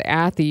 6th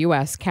at the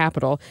U.S.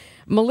 Capitol.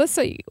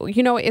 Melissa,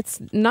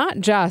 it's not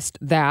just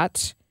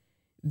that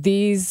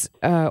these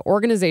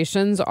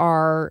organizations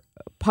are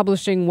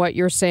publishing what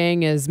you're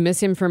saying is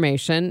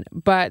misinformation,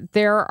 but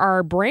there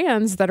are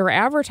brands that are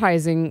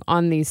advertising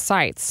on these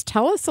sites.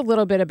 Tell us a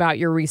little bit about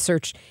your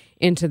research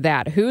into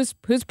that. Who's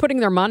putting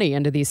their money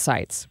into these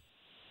sites?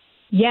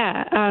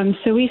 Yeah,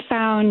 so we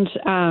found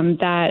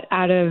that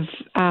out of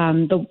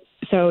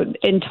so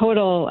in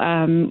total,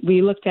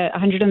 we looked at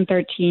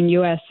 113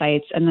 U.S.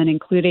 sites, and then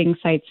including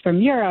sites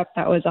from Europe,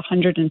 that was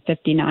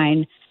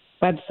 159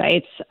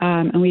 websites.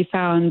 And we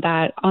found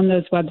that on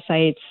those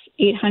websites,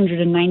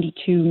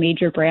 892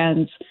 major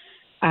brands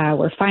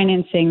were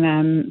financing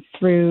them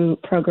through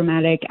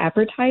programmatic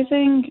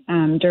advertising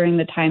during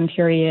the time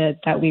period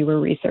that we were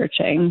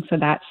researching. So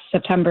that's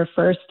September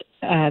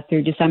 1st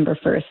through December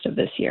 1st of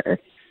this year.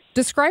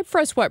 Describe for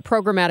us what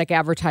programmatic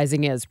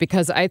advertising is,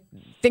 because I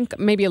think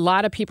maybe a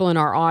lot of people in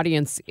our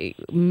audience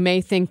may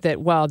think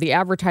that, well, the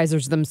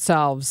advertisers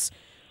themselves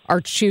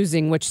are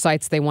choosing which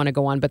sites they want to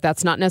go on, but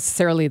that's not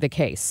necessarily the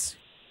case.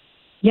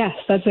 Yes,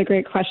 that's a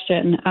great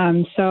question.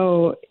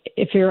 So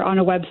if you're on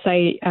a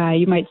website,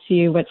 you might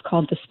see what's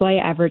called display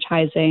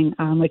advertising,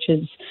 which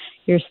is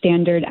your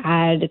standard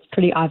ad. It's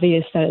pretty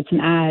obvious that it's an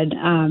ad.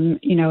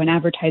 An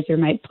advertiser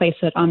might place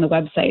it on the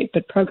website,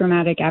 but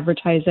programmatic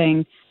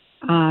advertising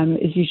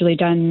is usually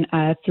done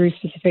through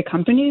specific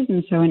companies.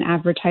 And so an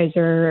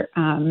advertiser,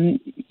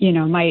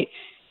 might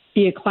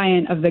be a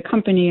client of the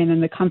company, and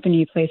then the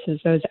company places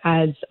those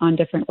ads on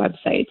different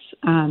websites.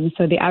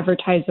 So the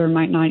advertiser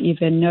might not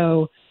even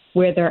know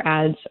where their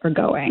ads are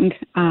going.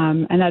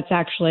 And that's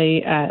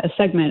actually a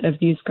segment of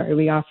NewsGuard.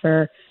 We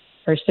offer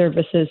our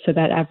services so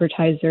that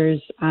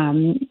advertisers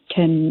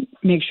can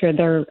make sure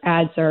their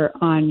ads are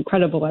on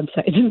credible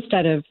websites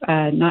instead of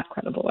not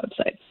credible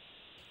websites.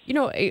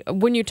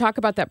 When you talk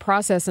about that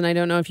process, and I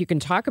don't know if you can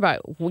talk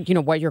about,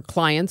 what your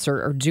clients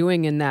are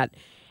doing in that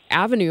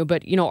avenue,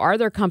 but, are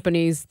there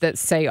companies that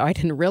say, I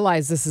didn't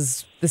realize this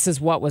is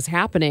what was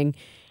happening?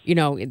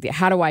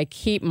 How do I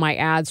keep my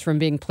ads from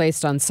being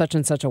placed on such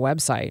and such a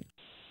website?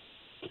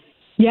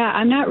 Yeah,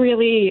 I'm not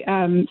really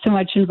so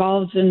much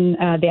involved in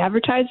the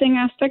advertising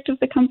aspect of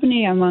the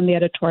company. I'm on the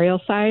editorial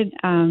side.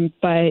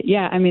 But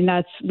yeah, I mean,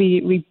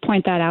 we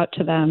point that out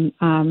to them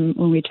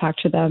when we talk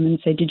to them and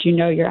say, did you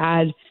know your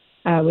ad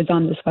was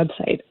on this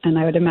website? And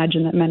I would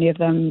imagine that many of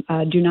them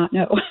do not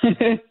know.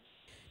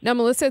 Now,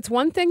 Melissa, it's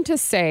one thing to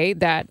say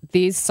that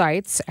these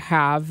sites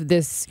have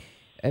this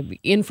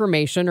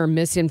information or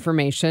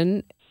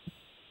misinformation,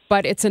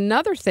 but it's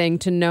another thing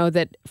to know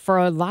that for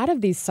a lot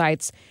of these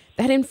sites,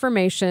 that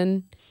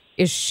information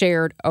is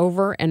shared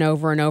over and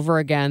over and over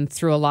again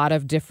through a lot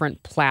of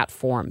different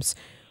platforms.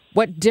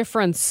 What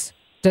difference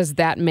does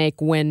that make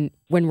when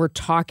we're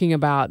talking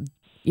about,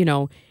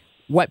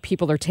 what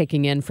people are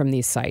taking in from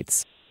these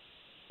sites?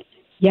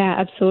 Yeah,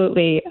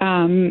 absolutely.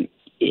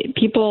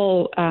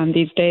 People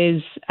these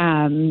days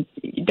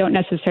don't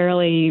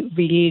necessarily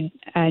read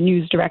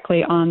news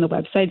directly on the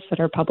websites that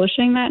are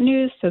publishing that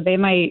news. So they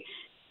might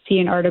see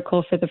an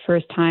article for the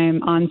first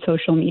time on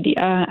social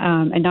media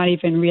and not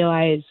even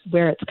realize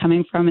where it's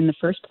coming from in the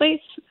first place.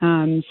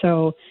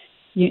 So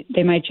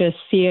they might just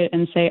see it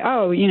and say,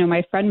 oh,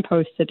 my friend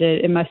posted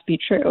it, it must be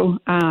true.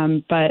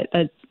 But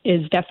that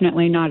is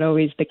definitely not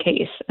always the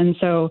case. And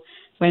so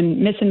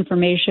when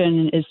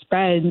misinformation is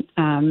spread,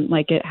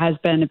 like it has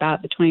been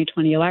about the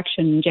 2020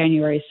 election,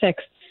 January 6th,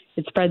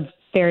 it spreads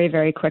very,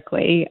 very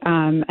quickly.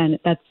 And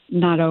that's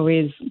not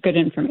always good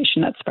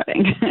information that's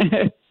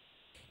spreading.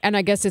 And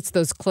I guess it's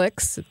those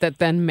clicks that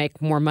then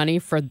make more money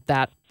for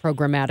that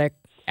programmatic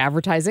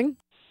advertising?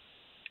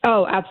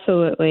 Oh,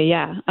 absolutely.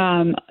 Yeah.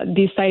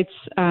 These sites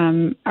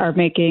are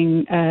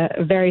making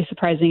a very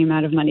surprising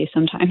amount of money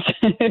sometimes.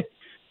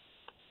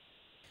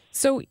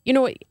 So,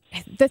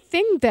 the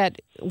thing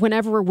that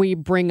whenever we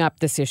bring up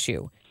this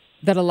issue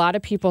that a lot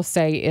of people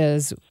say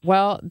is,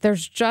 well,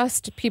 there's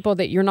just people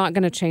that you're not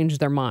going to change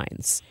their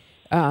minds.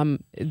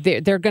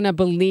 They're going to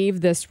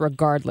believe this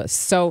regardless.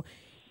 So,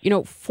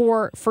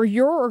 for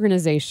your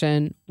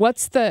organization,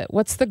 what's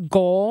the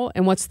goal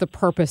and what's the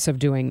purpose of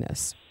doing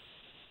this?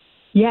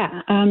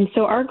 Yeah.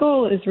 So our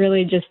goal is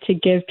really just to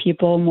give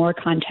people more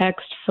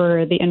context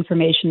for the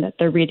information that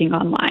they're reading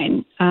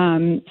online.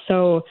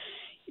 So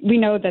we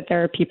know that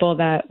there are people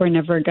that we're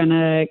never going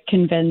to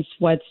convince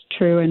what's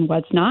true and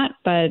what's not,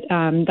 but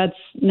that's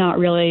not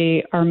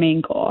really our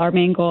main goal. Our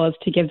main goal is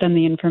to give them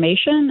the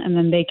information, and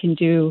then they can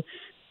do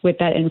with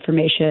that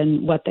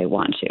information what they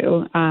want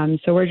to.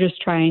 So we're just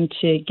trying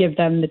to give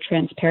them the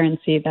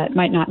transparency that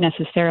might not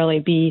necessarily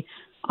be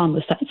on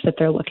the sites that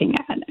they're looking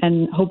at.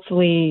 And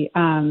hopefully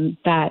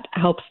that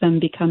helps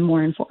them become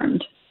more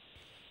informed.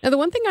 Now, the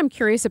one thing I'm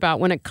curious about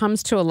when it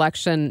comes to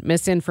election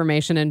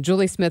misinformation, and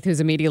Julie Smith, who's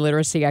a media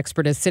literacy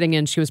expert, is sitting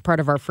in. She was part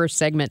of our first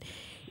segment.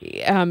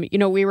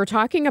 We were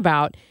talking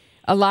about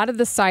a lot of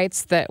the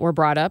sites that were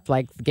brought up,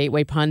 like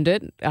Gateway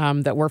Pundit,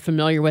 that we're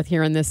familiar with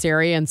here in this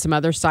area, and some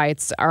other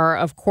sites are,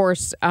 of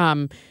course,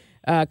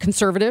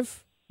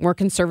 conservative, more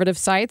conservative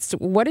sites.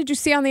 What did you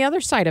see on the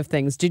other side of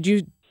things? Did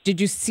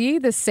you see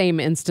the same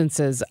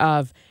instances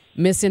of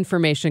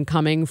misinformation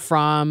coming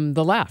from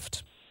the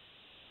left?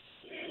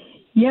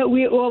 Yeah,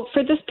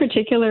 for this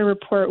particular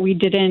report, we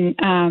didn't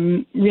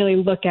really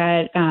look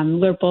at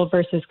liberal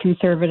versus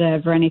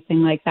conservative or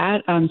anything like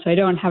that. So I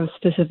don't have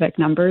specific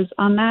numbers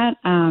on that.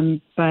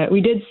 But we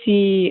did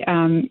see,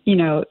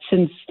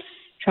 since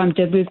Trump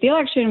did lose the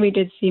election, we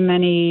did see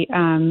many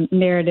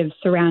narratives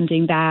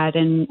surrounding that,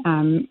 and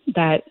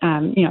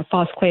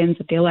false claims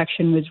that the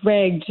election was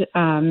rigged,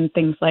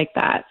 things like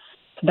that.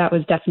 So that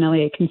was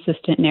definitely a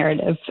consistent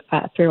narrative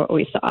through what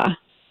we saw.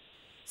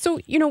 So,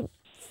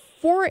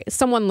 for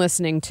someone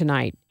listening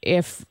tonight,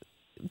 if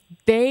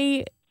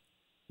they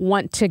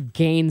want to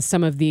gain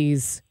some of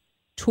these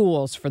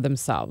tools for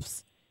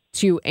themselves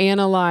to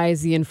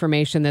analyze the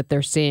information that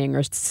they're seeing,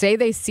 or say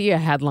they see a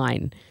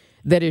headline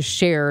that is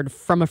shared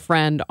from a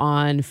friend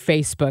on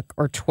Facebook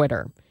or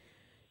Twitter,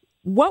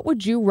 what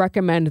would you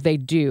recommend they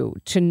do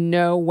to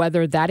know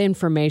whether that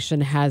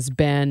information has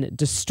been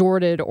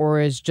distorted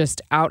or is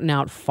just out and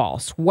out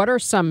false? What are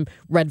some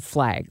red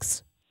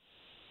flags?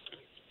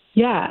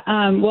 Yeah,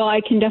 well,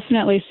 I can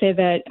definitely say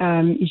that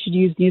you should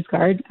use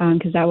NewsGuard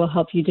because that will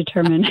help you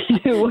determine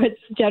what's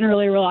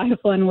generally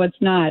reliable and what's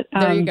not.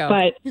 There you go.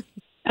 But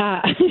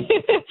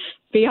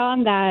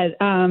beyond that,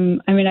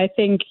 I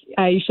think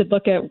you should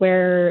look at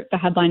where the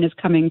headline is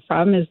coming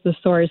from. Is the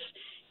source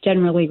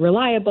generally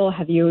reliable?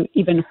 Have you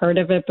even heard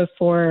of it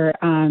before?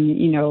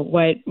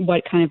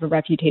 What kind of a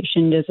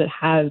reputation does it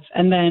have?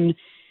 And then,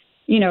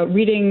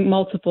 reading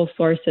multiple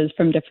sources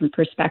from different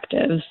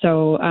perspectives.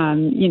 So,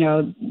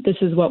 this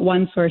is what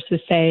one source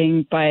is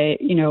saying, but,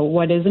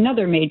 what is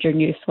another major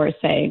news source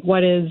saying?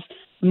 What is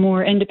a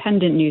more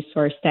independent news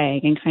source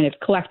saying? And kind of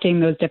collecting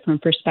those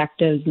different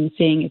perspectives and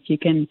seeing if you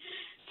can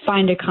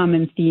find a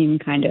common theme,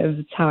 kind of.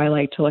 It's how I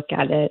like to look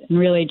at it. And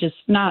really just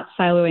not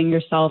siloing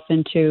yourself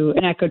into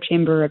an echo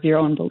chamber of your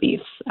own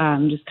beliefs,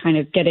 just kind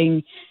of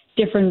getting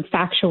different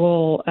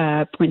factual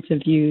points of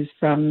views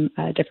from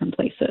different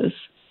places.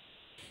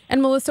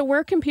 And Melissa,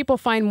 where can people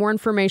find more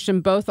information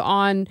both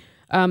on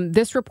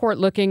this report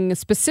looking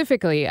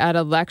specifically at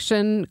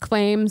election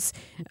claims,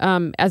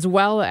 as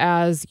well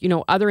as,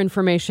 other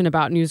information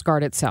about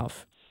NewsGuard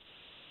itself?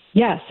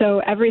 Yeah,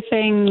 so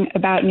everything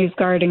about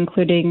NewsGuard,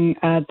 including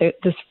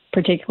this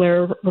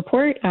particular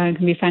report,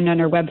 can be found on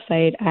our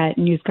website at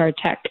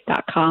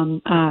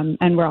newsguardtech.com.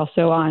 And we're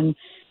also on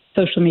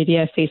social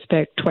media,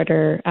 Facebook,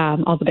 Twitter,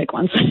 all the big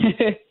ones.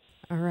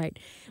 All right.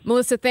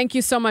 Melissa, thank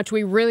you so much.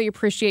 We really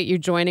appreciate you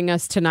joining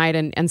us tonight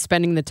and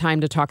spending the time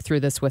to talk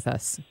through this with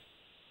us.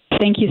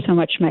 Thank you so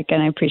much, Mecca,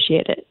 and I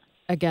appreciate it.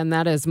 Again,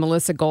 that is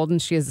Melissa Golden.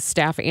 She is a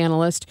staff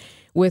analyst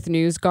with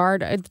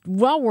NewsGuard. It's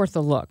well worth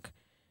a look.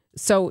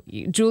 So,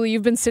 Julie,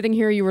 you've been sitting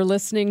here. You were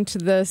listening to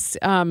this.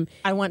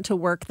 I went to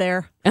work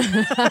there.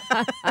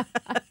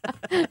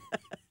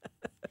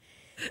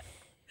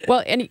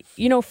 Well, and,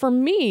 for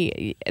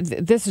me,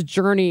 this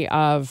journey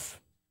of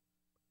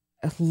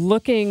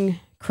looking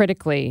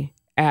critically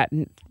at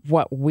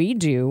what we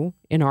do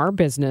in our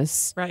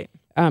business, right?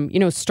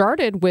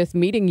 Started with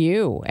meeting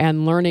you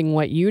and learning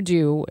what you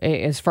do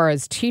as far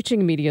as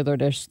teaching media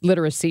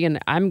literacy. And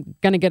I'm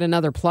going to get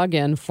another plug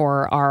in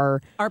for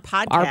our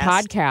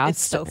podcast.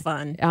 It's so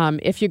fun.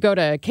 If you go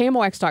to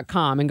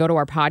KMOX.com and go to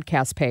our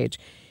podcast page,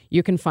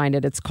 you can find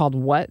it. It's called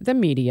What the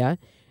Media.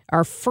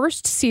 Our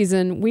first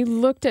season, we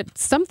looked at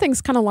some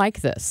things kind of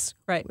like this.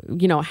 Right.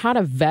 How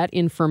to vet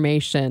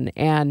information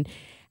and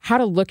how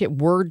to look at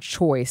word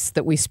choice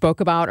that we spoke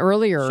about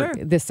earlier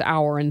this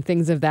hour and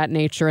things of that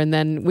nature. And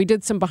then we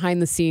did some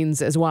behind the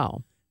scenes as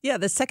well. Yeah,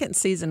 the second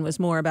season was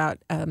more about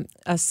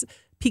us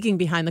peeking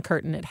behind the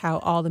curtain at how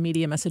all the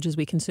media messages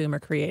we consume are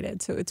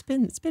created. So it's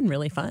been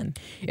really fun.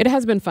 It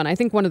has been fun. I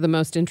think one of the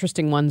most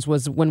interesting ones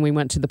was when we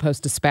went to the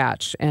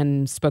Post-Dispatch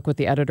and spoke with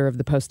the editor of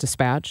the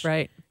Post-Dispatch.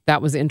 Right.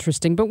 That was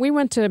interesting. But we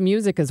went to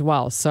music as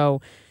well.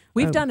 So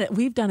We've done it.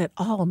 We've done it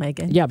all,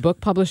 Megan. Yeah, book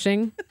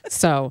publishing.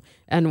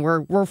 And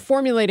we're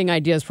formulating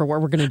ideas for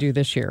what we're going to do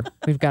this year.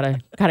 We've got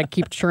to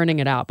keep churning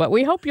it out. But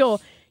we hope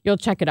you'll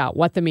check it out.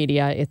 What the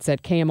Media. It's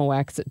at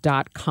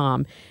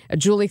KMOX.com.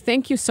 Julie,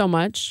 thank you so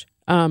much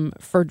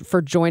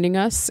for joining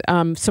us.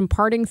 Some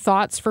parting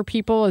thoughts for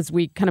people as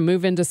we kind of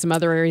move into some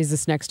other areas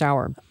this next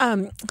hour.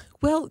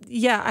 Well,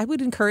 yeah, I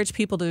would encourage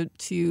people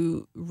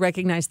to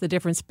recognize the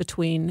difference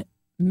between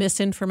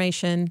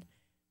misinformation,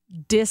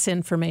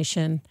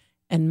 disinformation,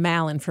 and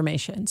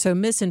malinformation. So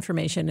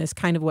misinformation is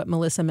kind of what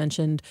Melissa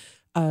mentioned,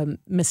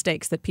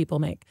 mistakes that people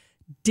make.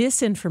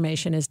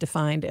 Disinformation is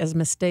defined as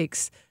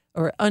mistakes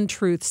or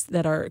untruths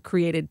that are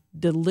created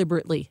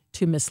deliberately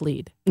to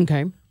mislead.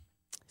 Okay.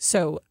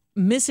 So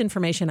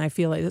misinformation, I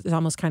feel like, is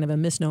almost kind of a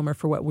misnomer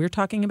for what we're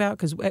talking about,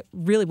 because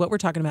really what we're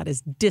talking about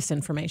is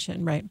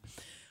disinformation, right?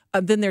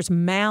 Then there's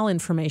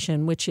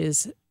malinformation, which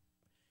is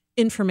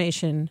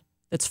information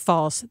that's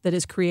false, that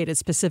is created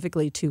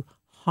specifically to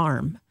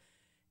harm.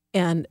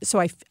 And so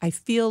I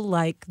feel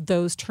like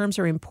those terms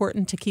are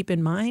important to keep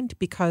in mind,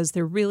 because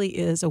there really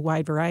is a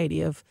wide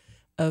variety of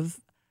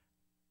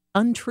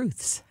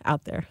untruths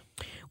out there.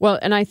 Well,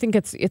 and I think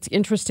it's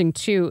interesting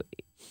too.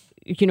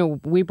 You know,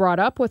 we brought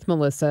up with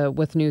Melissa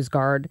with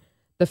NewsGuard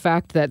the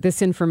fact that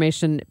this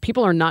information,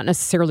 people are not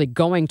necessarily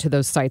going to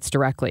those sites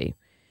directly.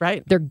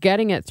 Right. They're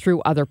getting it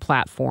through other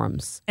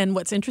platforms. And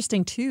what's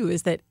interesting too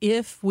is that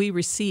if we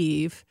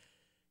receive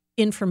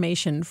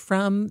information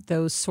from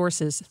those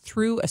sources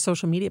through a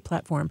social media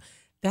platform,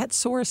 that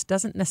source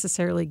doesn't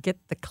necessarily get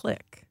the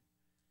click.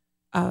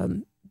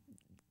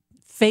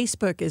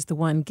 Facebook is the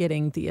one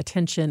getting the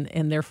attention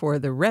and therefore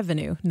the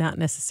revenue, not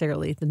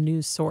necessarily the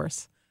news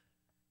source.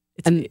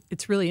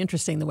 It's really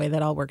interesting the way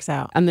that all works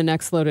out. And the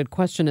next loaded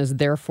question is,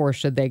 therefore,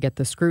 should they get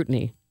the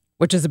scrutiny?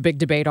 Which is a big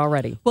debate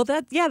already. Well,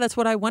 that's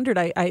what I wondered.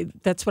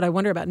 That's what I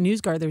wonder about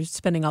NewsGuard. They're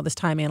spending all this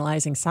time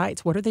analyzing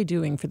sites. What are they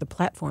doing for the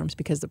platforms?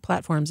 Because the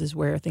platforms is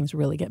where things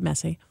really get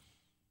messy.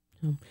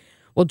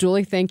 Well,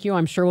 Julie, thank you.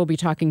 I'm sure we'll be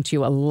talking to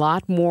you a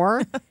lot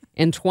more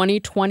in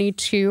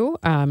 2022,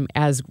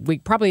 as we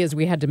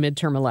head to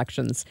midterm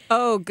elections.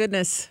 Oh,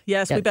 goodness.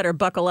 Yes, we better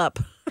buckle up.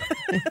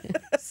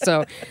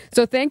 So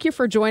thank you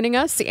for joining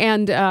us.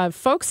 And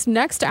folks,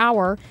 next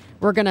hour,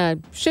 we're going to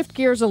shift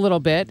gears a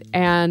little bit,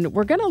 and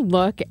we're going to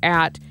look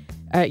at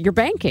your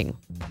banking.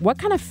 What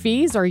kind of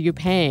fees are you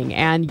paying?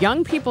 And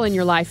young people in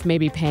your life may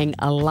be paying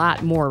a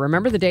lot more.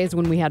 Remember the days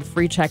when we had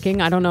free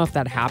checking? I don't know if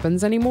that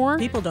happens anymore.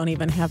 People don't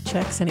even have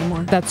checks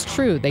anymore. That's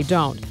true. They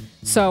don't.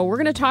 So we're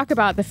going to talk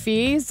about the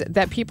fees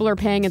that people are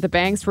paying at the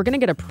banks. We're going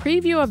to get a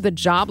preview of the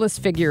jobless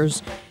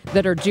figures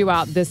that are due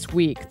out this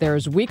week.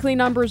 There's weekly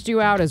numbers due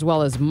out as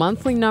well as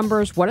monthly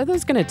numbers. What are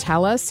those going to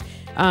tell us?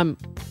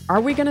 Are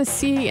we going to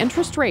see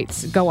interest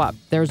rates go up?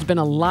 There's been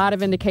a lot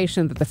of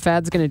indication that the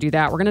Fed's going to do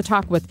that. We're going to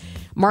talk with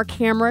Mark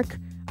Hamrick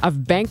of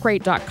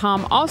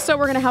Bankrate.com. Also,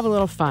 we're going to have a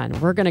little fun.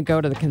 We're going to go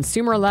to the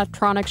Consumer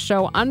Electronics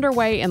Show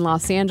underway in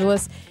Los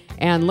Angeles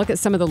and look at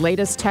some of the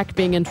latest tech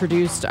being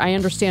introduced. I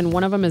understand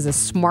one of them is a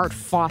smart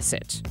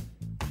faucet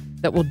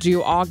that will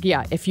do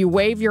if you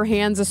wave your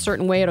hands a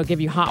certain way, it'll give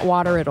you hot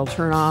water, it'll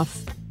turn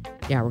off.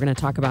 Yeah, we're going to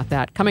talk about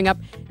that coming up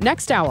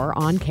next hour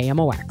on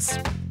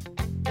KMOX.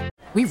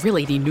 We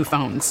really need new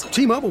phones.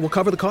 T-Mobile will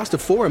cover the cost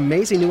of 4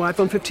 amazing new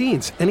iPhone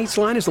 15s, and each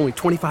line is only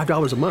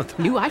 $25 a month.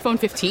 New iPhone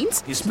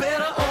 15s? It's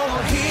better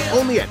over here.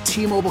 Only at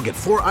T-Mobile, get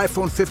 4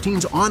 iPhone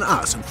 15s on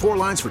us and 4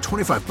 lines for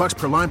 $25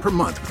 per line per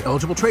month with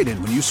eligible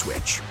trade-in when you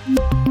switch.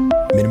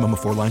 Minimum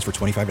of 4 lines for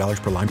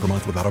 $25 per line per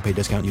month with autopay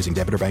discount using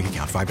debit or bank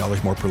account.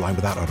 $5 more per line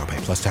without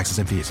autopay, plus taxes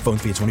and fees. Phone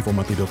fee at 24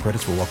 monthly bill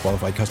credits for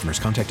well-qualified customers.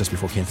 Contact us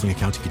before canceling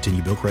account to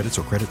continue bill credits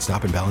or credit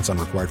stop and balance on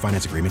required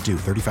finance agreement due.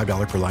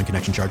 $35 per line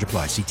connection charge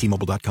applies. See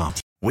T-Mobile.com.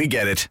 We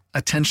get it.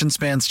 Attention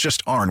spans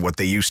just aren't what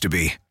they used to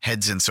be.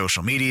 Heads in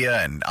social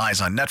media and eyes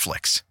on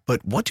Netflix.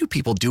 But what do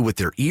people do with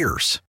their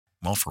ears?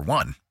 Well, for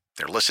one,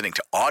 they're listening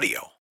to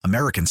audio.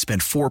 Americans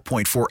spend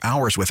 4.4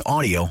 hours with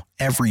audio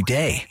every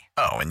day.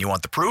 Oh, and you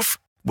want the proof?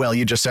 Well,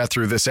 you just sat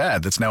through this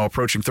ad that's now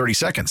approaching 30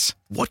 seconds.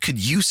 What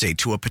could you say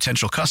to a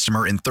potential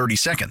customer in 30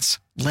 seconds?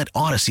 Let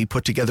Odyssey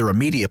put together a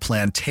media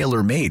plan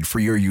tailor-made for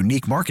your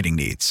unique marketing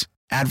needs.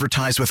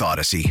 Advertise with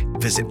Odyssey.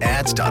 Visit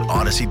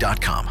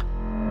ads.odyssey.com.